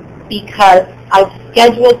conflict because I've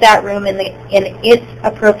scheduled that room in its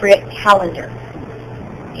appropriate calendar.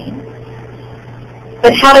 Okay.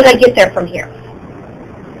 But how did I get there from here?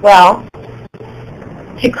 Well,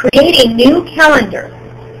 to create a new calendar,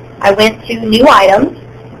 I went to New Items,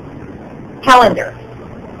 Calendar.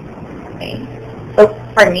 Okay. So,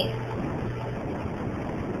 pardon me.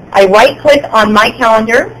 I right-click on my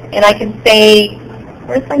calendar, and I can say,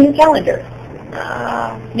 where's my new calendar?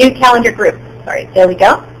 New calendar group. Sorry, there we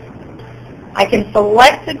go. I can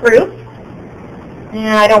select a group.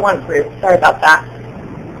 I don't want groups. Sorry about that.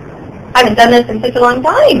 I haven't done this in such a long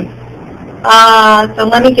time. So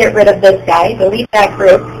let me get rid of this guy. Delete that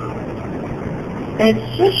group. And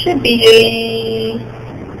it just should be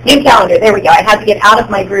new calendar. There we go. I had to get out of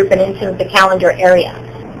my group and into the calendar area.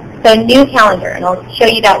 So new calendar. And I'll show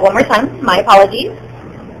you that one more time. My apologies.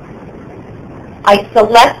 I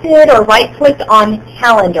selected or right-clicked on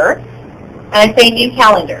calendar. And I say new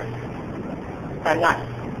calendar. so I'm not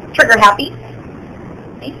trigger happy.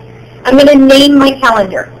 Okay. I'm going to name my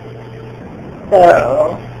calendar.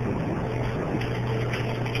 So,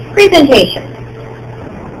 presentation.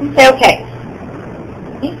 Say okay.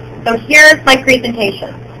 So here's my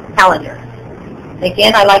presentation calendar.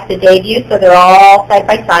 Again, I like the day view, so they're all side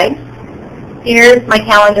by side. Here's my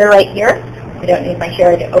calendar right here. I don't need my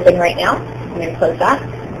share to open right now. I'm going to close that.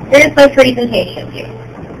 Here's my presentation view.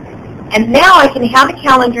 And now I can have a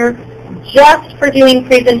calendar just for doing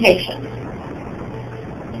presentations.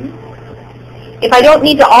 If I don't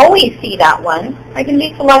need to always see that one, I can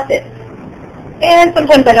deselect it. And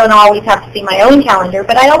sometimes I don't always have to see my own calendar,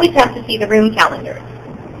 but I always have to see the room calendar.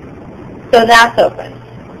 So that's open.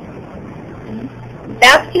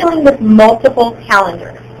 That's dealing with multiple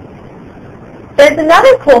calendars. There's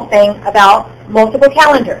another cool thing about multiple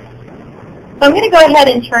calendars. So I'm going to go ahead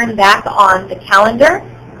and turn back on the calendar.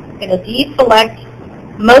 I'm going to deselect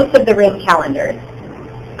most of the room calendars.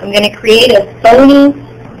 I'm going to create a phony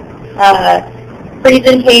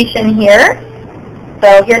presentation here.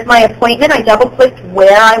 So here's my appointment. I double-clicked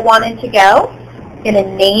where I wanted to go. I'm going to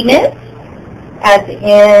name it as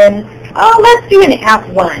in, let's do an App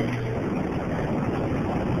 1.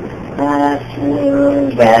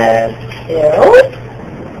 West Hills.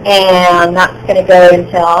 And that's going to go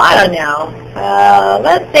until, I don't know,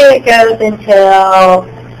 let's say it goes until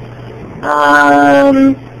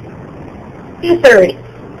 2:30.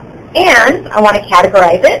 And I want to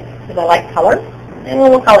categorize it because I like color. And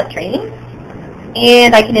we'll call it training.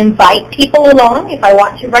 And I can invite people along if I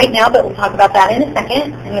want to right now, but we'll talk about that in a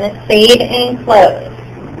second. I'm going to save and close.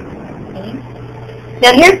 Okay.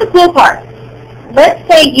 Now here's the cool part. Let's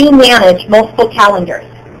say you manage multiple calendars.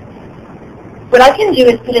 What I can do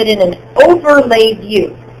is put it in an overlay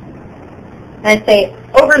view. And I say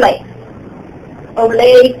overlay,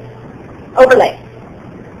 overlay, overlay.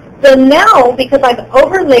 So now, because I've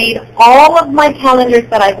overlaid all of my calendars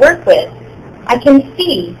that I work with, I can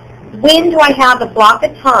see when do I have a block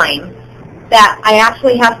of time that I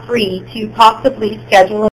actually have free to possibly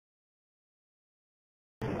schedule.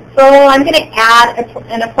 So I'm going to add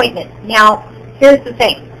an appointment. Now, here's the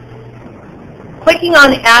thing. Clicking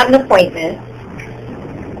on Add an Appointment,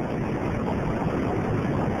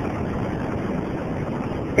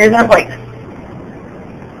 here's an appointment.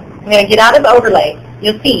 I'm going to get out of Overlay.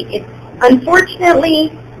 You'll see,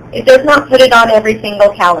 unfortunately, it does not put it on every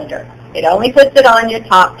single calendar. It only puts it on your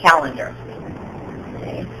top calendar.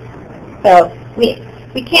 Okay. So we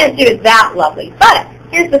can't do it that lovely. But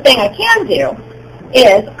here's the thing I can do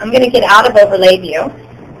is I'm going to get out of Overlay View.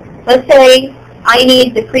 Let's say I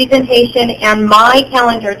need the presentation and my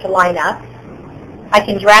calendar to line up. I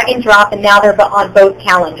can drag and drop, and now they're on both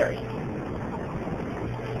calendars.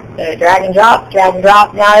 So drag and drop,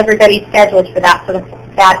 now everybody's scheduled for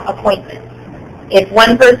that appointment. If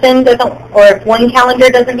one person doesn't, or if one calendar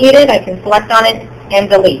doesn't need it, I can select on it and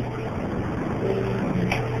delete.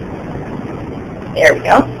 There we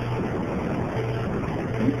go.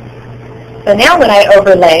 So now when I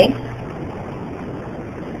overlay,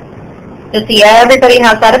 you'll see everybody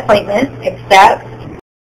has that appointment except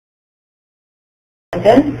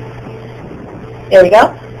there we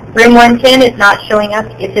go. Room 110 is not showing up.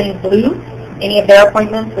 It's in blue. Any of their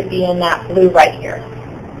appointments would be in that blue right here.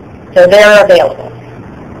 So they're available.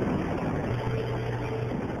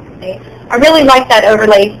 Okay. I really like that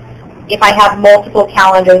overlay if I have multiple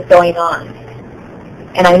calendars going on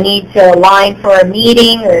and I need to align for a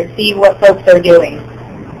meeting or see what folks are doing.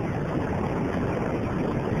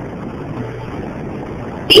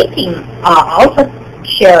 Speaking of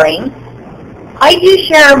sharing, I do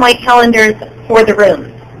share my calendars for the rooms.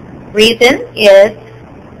 Reason is,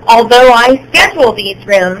 although I schedule these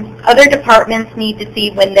rooms, other departments need to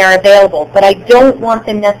see when they're available, but I don't want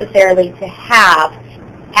them necessarily to have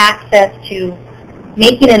access to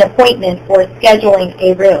making an appointment or scheduling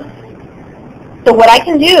a room. So what I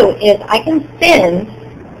can do is I can send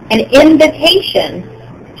an invitation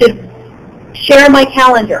to share my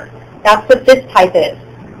calendar. That's what this type is.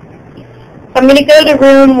 So I'm going to go to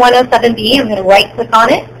room 107B. I'm going to right-click on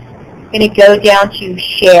it. I'm going to go down to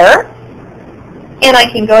Share. And I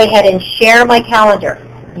can go ahead and share my calendar.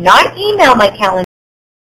 Not email my calendar,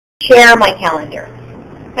 share my calendar.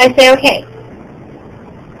 And I say, okay.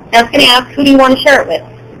 Now it's going to ask, who do you want to share it with?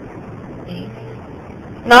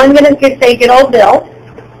 Now I'm going to say, good old Bill.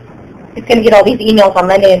 It's going to get all these emails on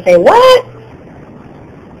Monday and say, what?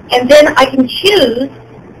 And then I can choose,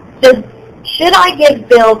 should I give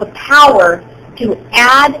Bill the power to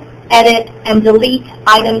add, edit, and delete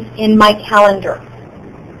items in my calendar?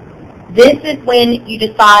 This is when you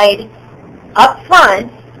decide up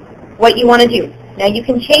front what you want to do. Now you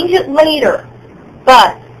can change it later,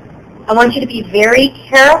 But I want you to be very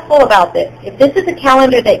careful about this. If this is a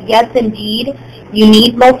calendar that, yes, indeed, you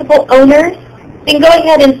need multiple owners, then go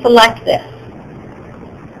ahead and select this.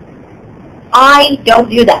 I don't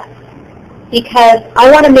do that because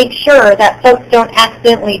I want to make sure that folks don't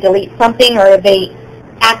accidentally delete something or they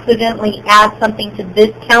accidentally add something to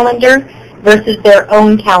this calendar versus their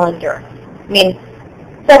own calendar. I mean,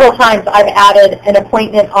 several times I've added an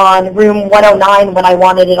appointment on room 109 when I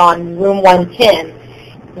wanted it on room 110.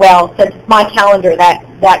 Well, since it's my calendar,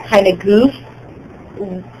 that kind of goof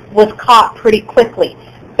was caught pretty quickly.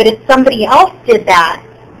 But if somebody else did that,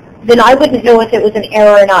 then I wouldn't know if it was an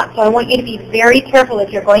error or not. So I want you to be very careful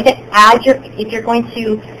if you're going to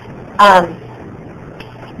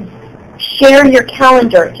share your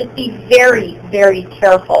calendar. Just be very, very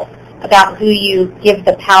careful about who you give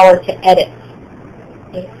the power to edit.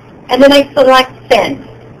 And then I select send.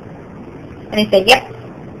 And I say yes.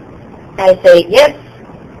 And I say yes.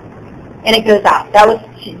 And it goes out. That was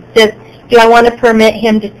just, do I want to permit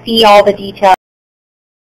him to see all the details?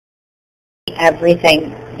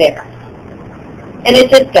 Everything there. And it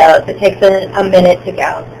just goes. It takes a minute to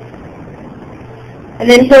go. And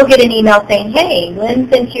then he'll get an email saying, hey, Lynn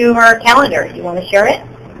sent you her calendar. Do you want to share it?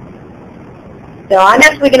 So I'm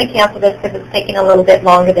actually going to cancel this because it's taking a little bit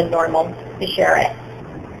longer than normal to share it.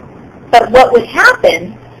 But what would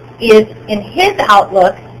happen is in his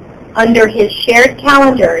Outlook, under his shared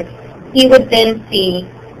calendars, he would then see,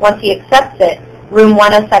 once he accepts it, room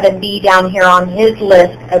 107B down here on his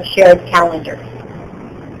list of shared calendars.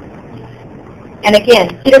 And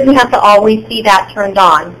again, he doesn't have to always see that turned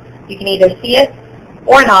on. You can either see it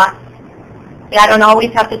or not. And I don't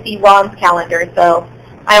always have to see Ron's calendar, so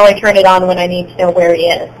I only turn it on when I need to know where he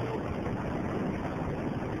is.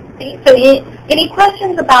 Okay, so any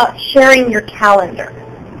questions about sharing your calendar?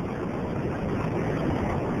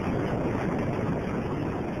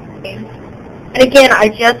 Okay. And again, I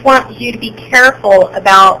just want you to be careful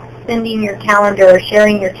about sending your calendar,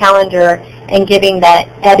 sharing your calendar, and giving that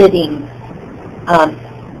editing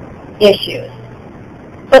issues.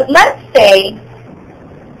 But let's say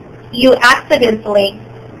you accidentally,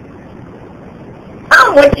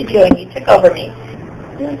 what you doing? You took over me.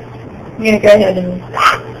 I'm going to go ahead and,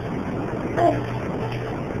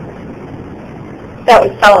 that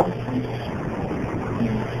was Tom.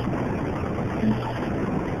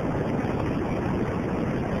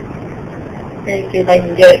 Let me see if I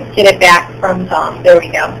can get it back from Tom. There we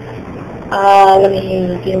go. Let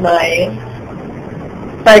me do my,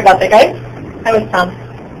 sorry about that, guys. That was Tom.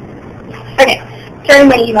 Okay, sharing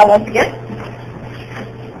my email once again.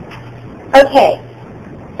 Okay,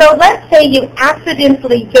 so let's say you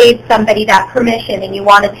accidentally gave somebody that permission and you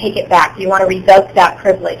want to take it back. You want to revoke that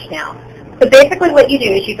privilege now. So basically what you do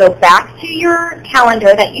is you go back to your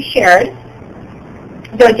calendar that you shared,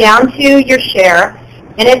 go down to your share,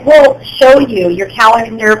 and it will show you your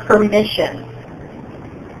calendar permissions.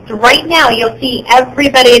 So right now you'll see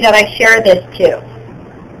everybody that I share this to.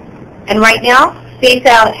 And right now, space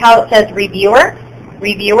out how it says reviewer,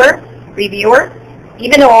 reviewer, reviewer.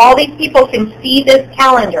 Even though all these people can see this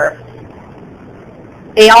calendar,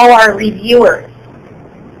 they all are reviewers.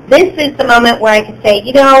 This is the moment where I can say,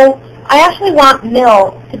 you know, I actually want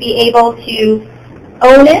Mill to be able to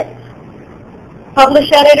own it,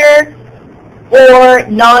 publish editor, or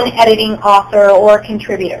non-editing author or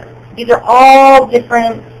contributor. These are all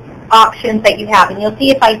different options that you have. And you'll see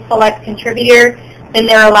if I select contributor, then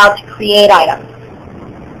they're allowed to create items.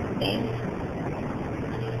 Okay.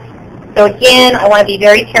 So again, I want to be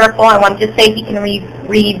very careful. I want to just say he can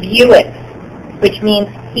review it, which means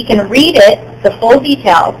he can read it, the full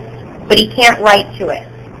details, but he can't write to it.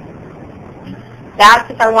 That's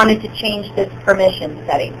if I wanted to change this permission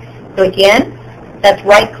setting. So again, that's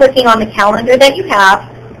right-clicking on the calendar that you have,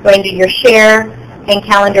 going to your share and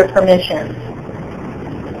calendar permissions.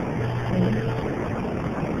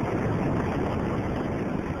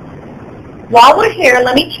 While we're here,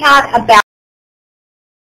 let me chat about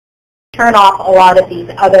turn off a lot of these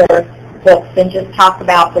other books and just talk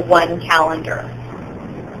about the one calendar.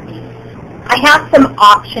 I have some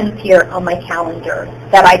options here on my calendar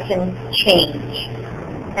that I can change.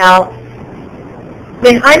 Now,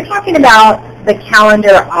 when I'm talking about the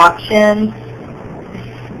calendar options,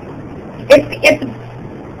 it's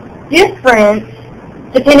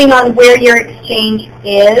different depending on where your exchange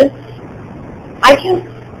is. I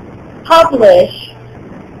can publish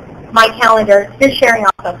my calendar, this is sharing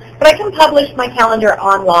also, but I can publish my calendar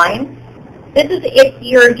online. This is if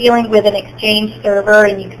you're dealing with an Exchange server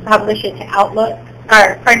and you can publish it to Outlook,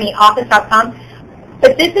 or pardon me, Office.com.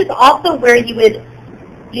 But this is also where you would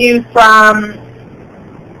do from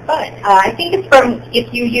but I think it's from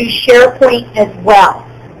if you use SharePoint as well.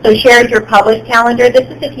 So share your published calendar. This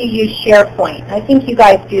is if you use SharePoint. I think you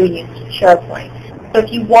guys do use SharePoint. So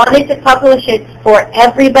if you wanted to publish it for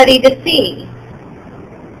everybody to see,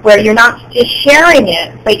 where you're not just sharing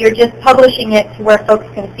it, but you're just publishing it to where folks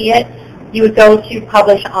can see it, you would go to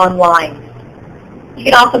Publish Online. You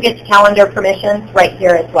can also get calendar permissions right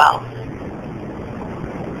here as well.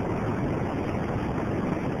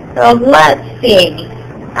 So let's see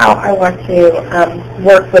how I want to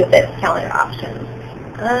work with this calendar option.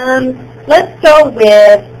 Let's go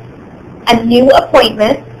with a new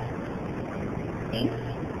appointment.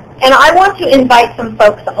 And I want to invite some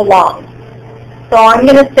folks along. So I'm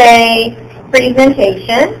going to say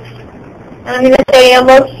presentation. And I'm going to say a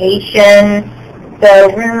location,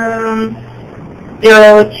 the room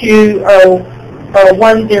 02 or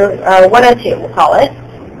 102, we'll call it.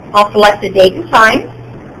 I'll select the date and time.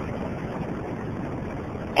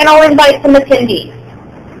 And I'll invite some attendees.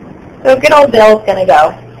 So good old Bill's going to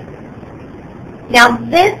go. Now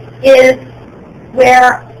this is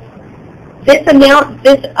where this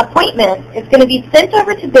appointment is going to be sent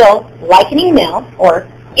over to Bill like an email or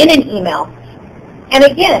in an email. And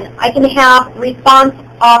again, I can have response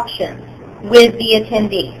options with the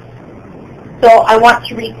attendee. So I want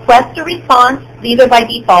to request a response, these are by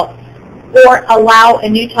default, or allow a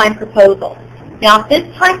new time proposal. Now if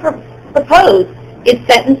this time proposed is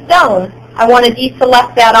set in stone, I want to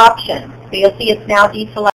deselect that option. So you'll see it's now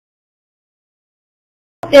deselected.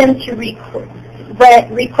 Then to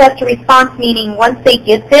request a response, meaning once they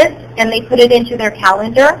get this and they put it into their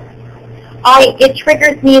calendar, it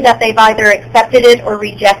triggers me that they've either accepted it or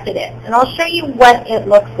rejected it. And I'll show you what it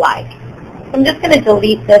looks like. I'm just going to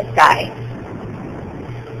delete this guy.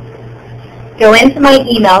 Go into my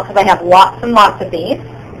email because I have lots and lots of these.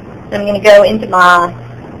 So I'm going to go into my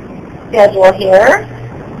schedule here.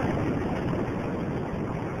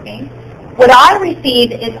 Okay. What I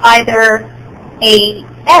receive is either a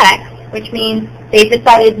X, which means they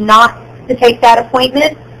decided not to take that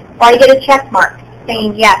appointment, or I get a check mark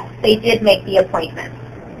saying yes, they did make the appointment.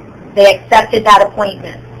 They accepted that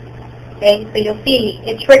appointment. Okay, so you'll see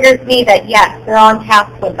it triggers me that yes, they're on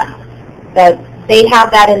task with that. That they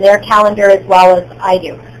have that in their calendar as well as I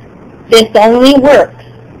do. This only works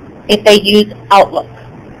if they use Outlook.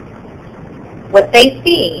 What they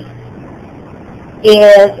see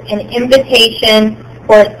is an invitation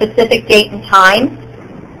for a specific date and time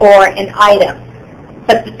or an item.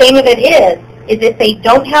 But the thing of it is if they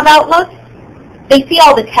don't have Outlook, they see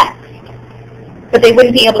all the text, but they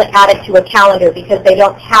wouldn't be able to add it to a calendar because they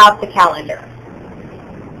don't have the calendar.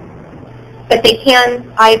 But they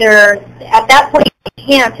can either, at that point, they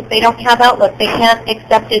can't, if they don't have Outlook, they can't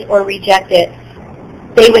accept it or reject it.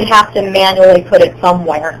 They would have to manually put it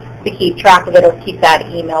somewhere to keep track of it or keep that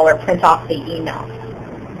email or print off the email.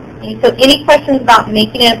 Okay, so any questions about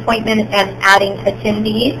making an appointment and adding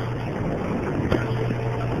attendees?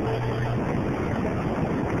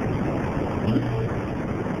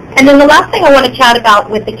 And then the last thing I want to chat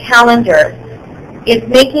about with the calendar is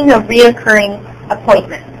making a reoccurring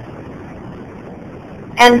appointment.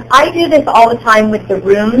 And I do this all the time with the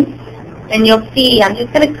rooms, and you'll see I'm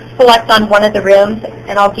just going to select on one of the rooms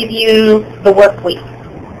and I'll give you the work week.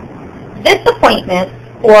 This appointment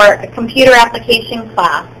for a computer application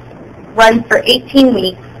class runs for 18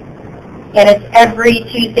 weeks, and it's every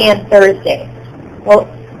Tuesday and Thursday. Well,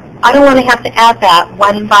 I don't want to have to add that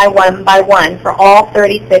one by one for all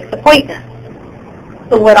 36 appointments.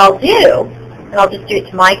 So what I'll do, and I'll just do it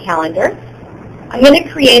to my calendar, I'm going to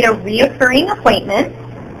create a reoccurring appointment,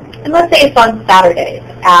 and let's say it's on Saturdays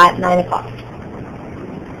at 9 o'clock.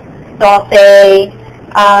 So I'll say,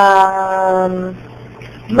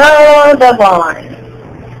 mow the lawn.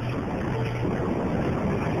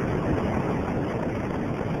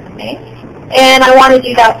 Okay. And I want to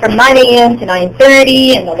do that from 9 a.m. to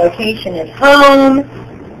 9:30, and the location is home.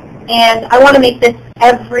 And I want to make this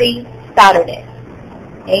every Saturday.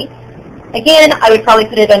 Okay. Again, I would probably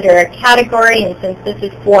put it under a category, and since this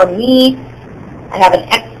is for me, I have an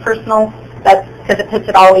X personal. That's because it puts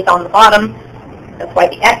it always on the bottom. That's why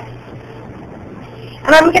the X.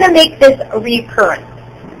 And I'm going to make this a recurrence.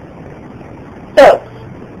 So,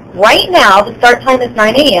 right now, the start time is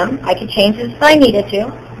 9 a.m. I could change this if I needed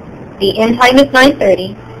to. The end time is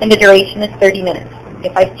 9:30, and the duration is 30 minutes.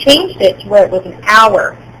 If I changed it to where it was an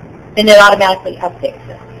hour, then it automatically updates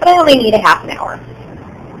it. But I only need a half an hour.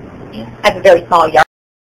 I have a very small yard.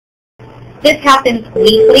 This happens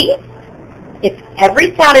weekly. It's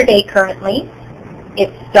every Saturday currently.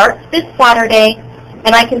 It starts this Saturday,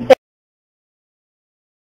 and I can say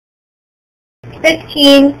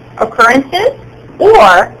 15 occurrences,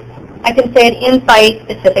 or I can say it ends by a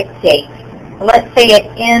specific date. Let's say it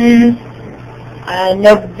ends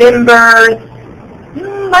November,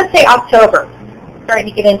 let's say October. Starting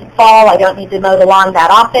to get into fall, I don't need to mow the lawn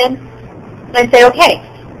that often. And I say, okay.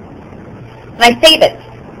 And I save it.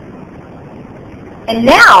 And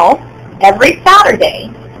now, every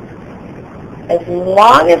Saturday, as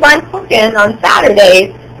long as I'm cooking on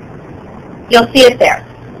Saturdays, you'll see it there.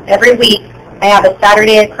 Every week, I have a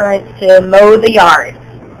Saturday occurrence to mow the yard,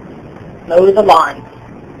 mow the lawn.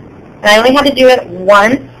 And I only have to do it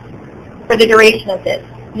once for the duration of this.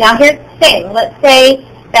 Now here's the thing. Let's say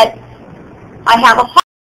that I have a holiday.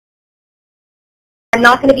 I'm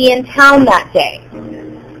not going to be in town that day.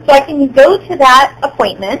 So I can go to that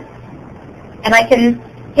appointment and I can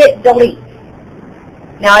hit delete.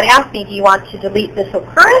 Now it asks me, do you want to delete this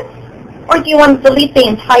occurrence or do you want to delete the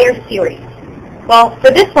entire series? Well,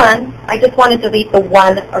 for this one, I just want to delete the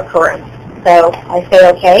one occurrence. So I say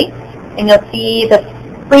OK, and you'll see the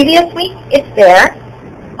previous week it's there.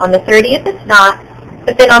 On the 30th it's not,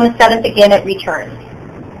 but then on the 7th again it returns.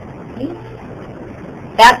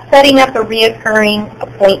 That's setting up a reoccurring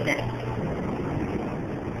appointment.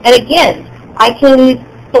 And again, I can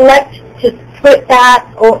select to put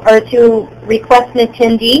that or to request an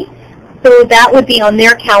attendee, so that would be on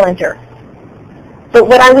their calendar. But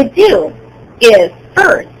what I would do is,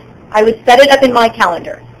 first, I would set it up in my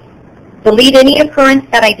calendar, delete any occurrence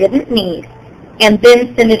that I didn't need, and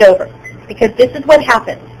then send it over. Because this is what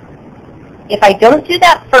happens. If I don't do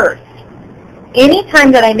that first,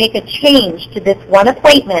 anytime that I make a change to this one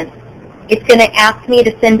appointment, it's going to ask me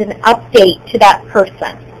to send an update to that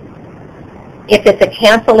person. If it's a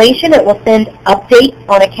cancellation, it will send update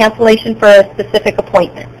on a cancellation for a specific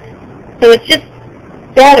appointment. So it's just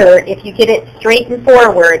better if you get it straight and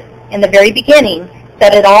forward in the very beginning,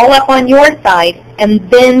 set it all up on your side, and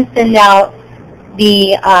then send out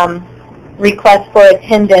the request for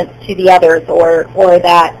attendance to the others or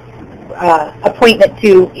that appointment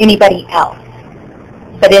to anybody else.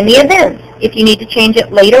 But in the event, if you need to change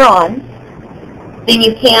it later on, then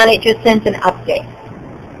you can. It just sends an update.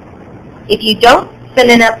 If you don't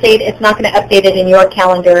send an update, it's not going to update it in your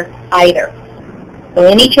calendar either. So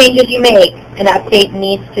any changes you make, an update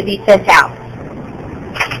needs to be sent out.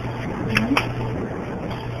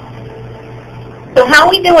 So how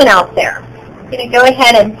are we doing out there? I'm going to go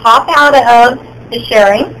ahead and pop out of the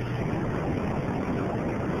sharing.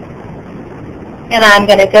 And I'm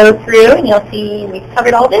going to go through, and you'll see we've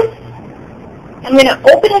covered all this. I'm going to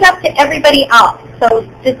open it up to everybody else. So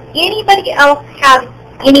does anybody else have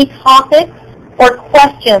any topics or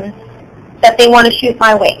questions that they want to shoot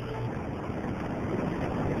my way?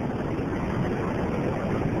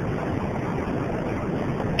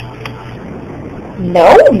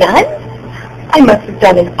 No? None? I must have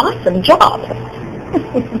done an awesome job.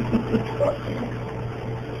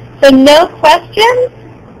 So no questions?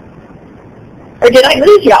 Or did I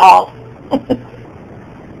lose you all?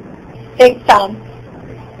 Thanks, Tom.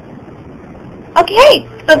 Okay,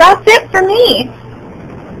 so that's it for me.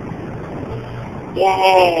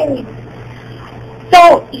 Yay.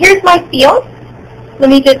 So here's my field. Let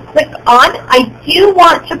me just click on. I do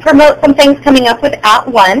want to promote some things coming up with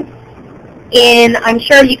 @ONE. And I'm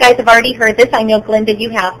sure you guys have already heard this. I know, Glenda, you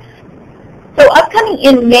have. So upcoming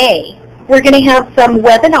in May, we're going to have some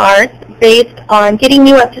webinars based on getting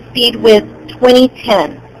you up to speed with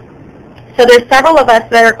 2010. So there's several of us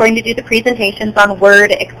that are going to do the presentations on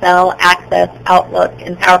Word, Excel, Access, Outlook,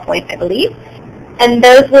 and PowerPoint, I believe. And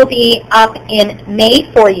those will be up in May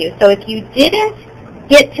for you. So if you didn't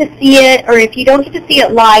get to see it, or if you don't get to see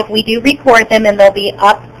it live, we do record them, and they'll be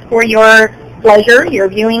up for your pleasure, your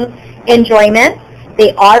viewing enjoyment.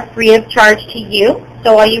 They are free of charge to you.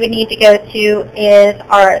 So all you would need to go to is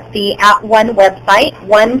the @ONE website,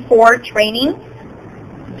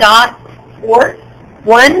 onefortraining.org,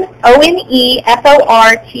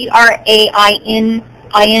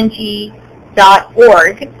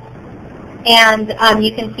 onefortraining.org, and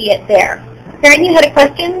you can see it there. Karen, you had a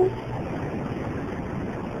question?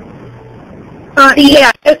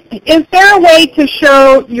 Yeah. Is there a way to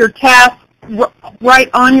show your task right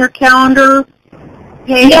on your calendar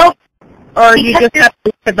page? Nope. Or you just have to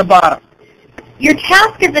look at the bottom? Your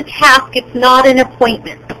task is a task. It's not an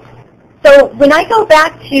appointment. So when I go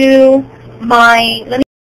back to my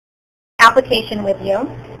application with you,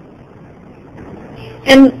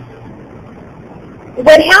 and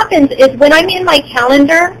what happens is when I'm in my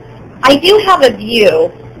calendar, I do have a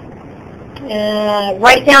view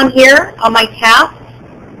right down here on my tasks.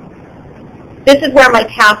 This is where my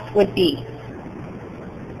tasks would be.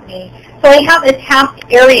 Okay. So I have a task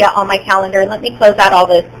area on my calendar. Let me close out all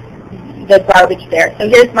this the garbage there. So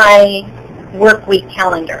here's my work week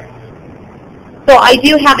calendar. So I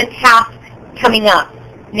do have a task coming up.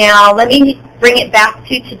 Now let me bring it back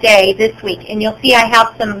to today, this week, and you'll see I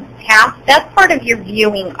have some tasks. That's part of your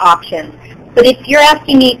viewing options. But if you're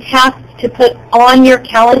asking me tasks to put on your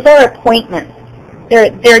calendar, appointments,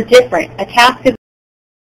 they're different. A task is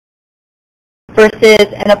versus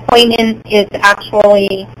an appointment is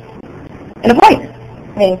actually an appointment.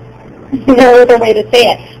 I mean, no other way to say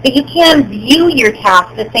it. But you can view your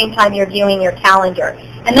task the same time you're viewing your calendar.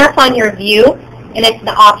 And that's on your view, and it's an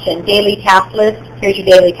option, daily task list. Here's your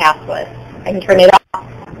daily task list. I can turn it off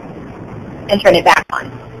and turn it back on.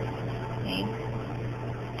 Okay.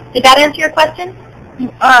 Did that answer your question?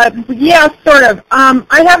 Yeah, sort of.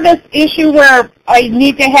 I have this issue where I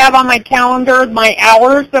need to have on my calendar my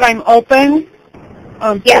hours that I'm open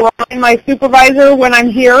Yes. to remind my supervisor when I'm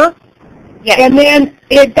here. Yes. And then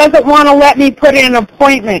it doesn't want to let me put in an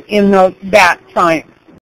appointment in that time.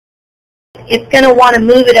 It's going to want to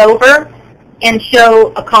move it over and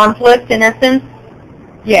show a conflict, in essence.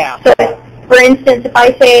 Yeah. So, for instance, if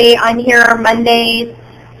I say I'm here Mondays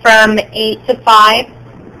from 8 to 5,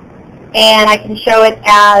 and I can show it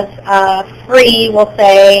as free, we'll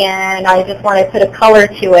say, and I just want to put a color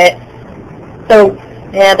to it. So,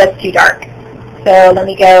 yeah, that's too dark. So let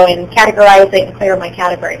me go and categorize it and clear my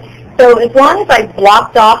category. So as long as I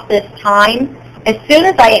blocked off this time, as soon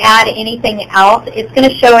as I add anything else, it's going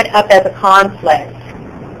to show it up as a conflict.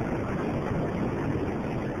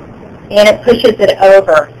 And it pushes it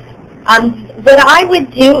over. What I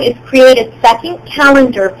would do is create a second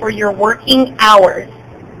calendar for your working hours.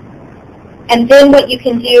 And then what you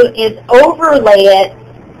can do is overlay it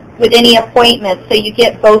with any appointments so you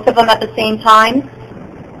get both of them at the same time.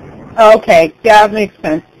 Okay, yeah, that makes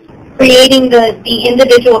sense. Creating the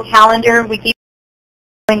individual calendar, we keep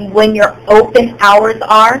when your open hours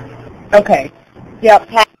are. Okay. Yep.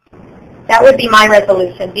 That would be my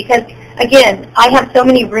resolution because, again, I have so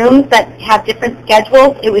many rooms that have different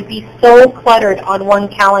schedules, it would be so cluttered on one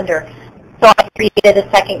calendar. So I created a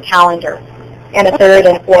second calendar, and a third,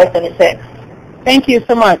 and a fourth, and a sixth. Thank you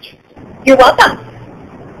so much. You're welcome.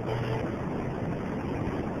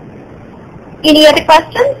 Any other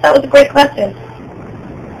questions? That was a great question.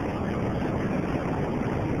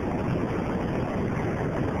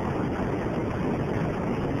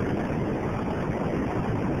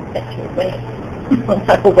 That's your way.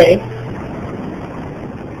 Not away.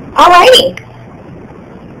 All righty.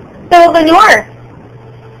 So, Lenore,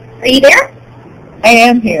 are you there? I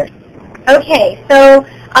am here. Okay, so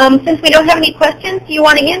since we don't have any questions, do you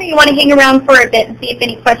want to end or you want to hang around for a bit and see if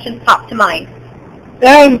any questions pop to mind?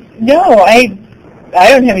 No, I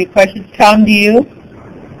don't have any questions. Tom, do you?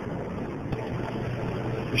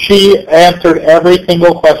 She answered every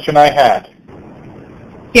single question I had.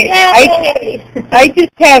 Okay, Yay! I just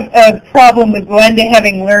have a problem with Glenda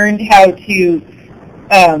having learned how to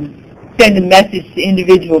send a message to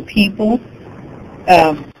individual people.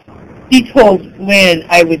 She told Lynn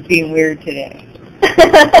I was being weird today.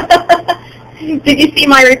 Did you see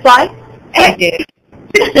my reply? I did.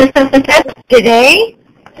 Today?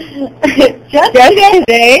 Just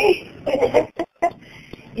today?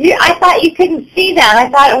 I thought you couldn't see that. I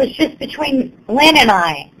thought it was just between Lynn and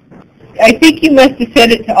I. I think you must have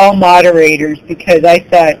sent it to all moderators because I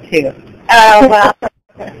saw it too. Oh, well,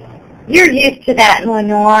 you're used to that,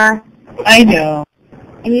 Lenore. I know.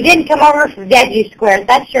 And you didn't come over for veggie squares.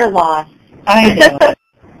 That's your loss. I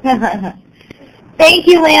know. Thank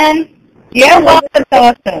you, Lynn. Yeah, well, that's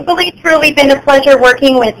awesome. Well, it's really been a pleasure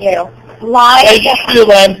working with you. Thank you,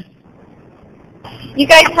 Lynn. You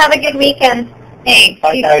guys have a good weekend. Thanks.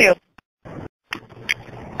 Bye, You guys. too.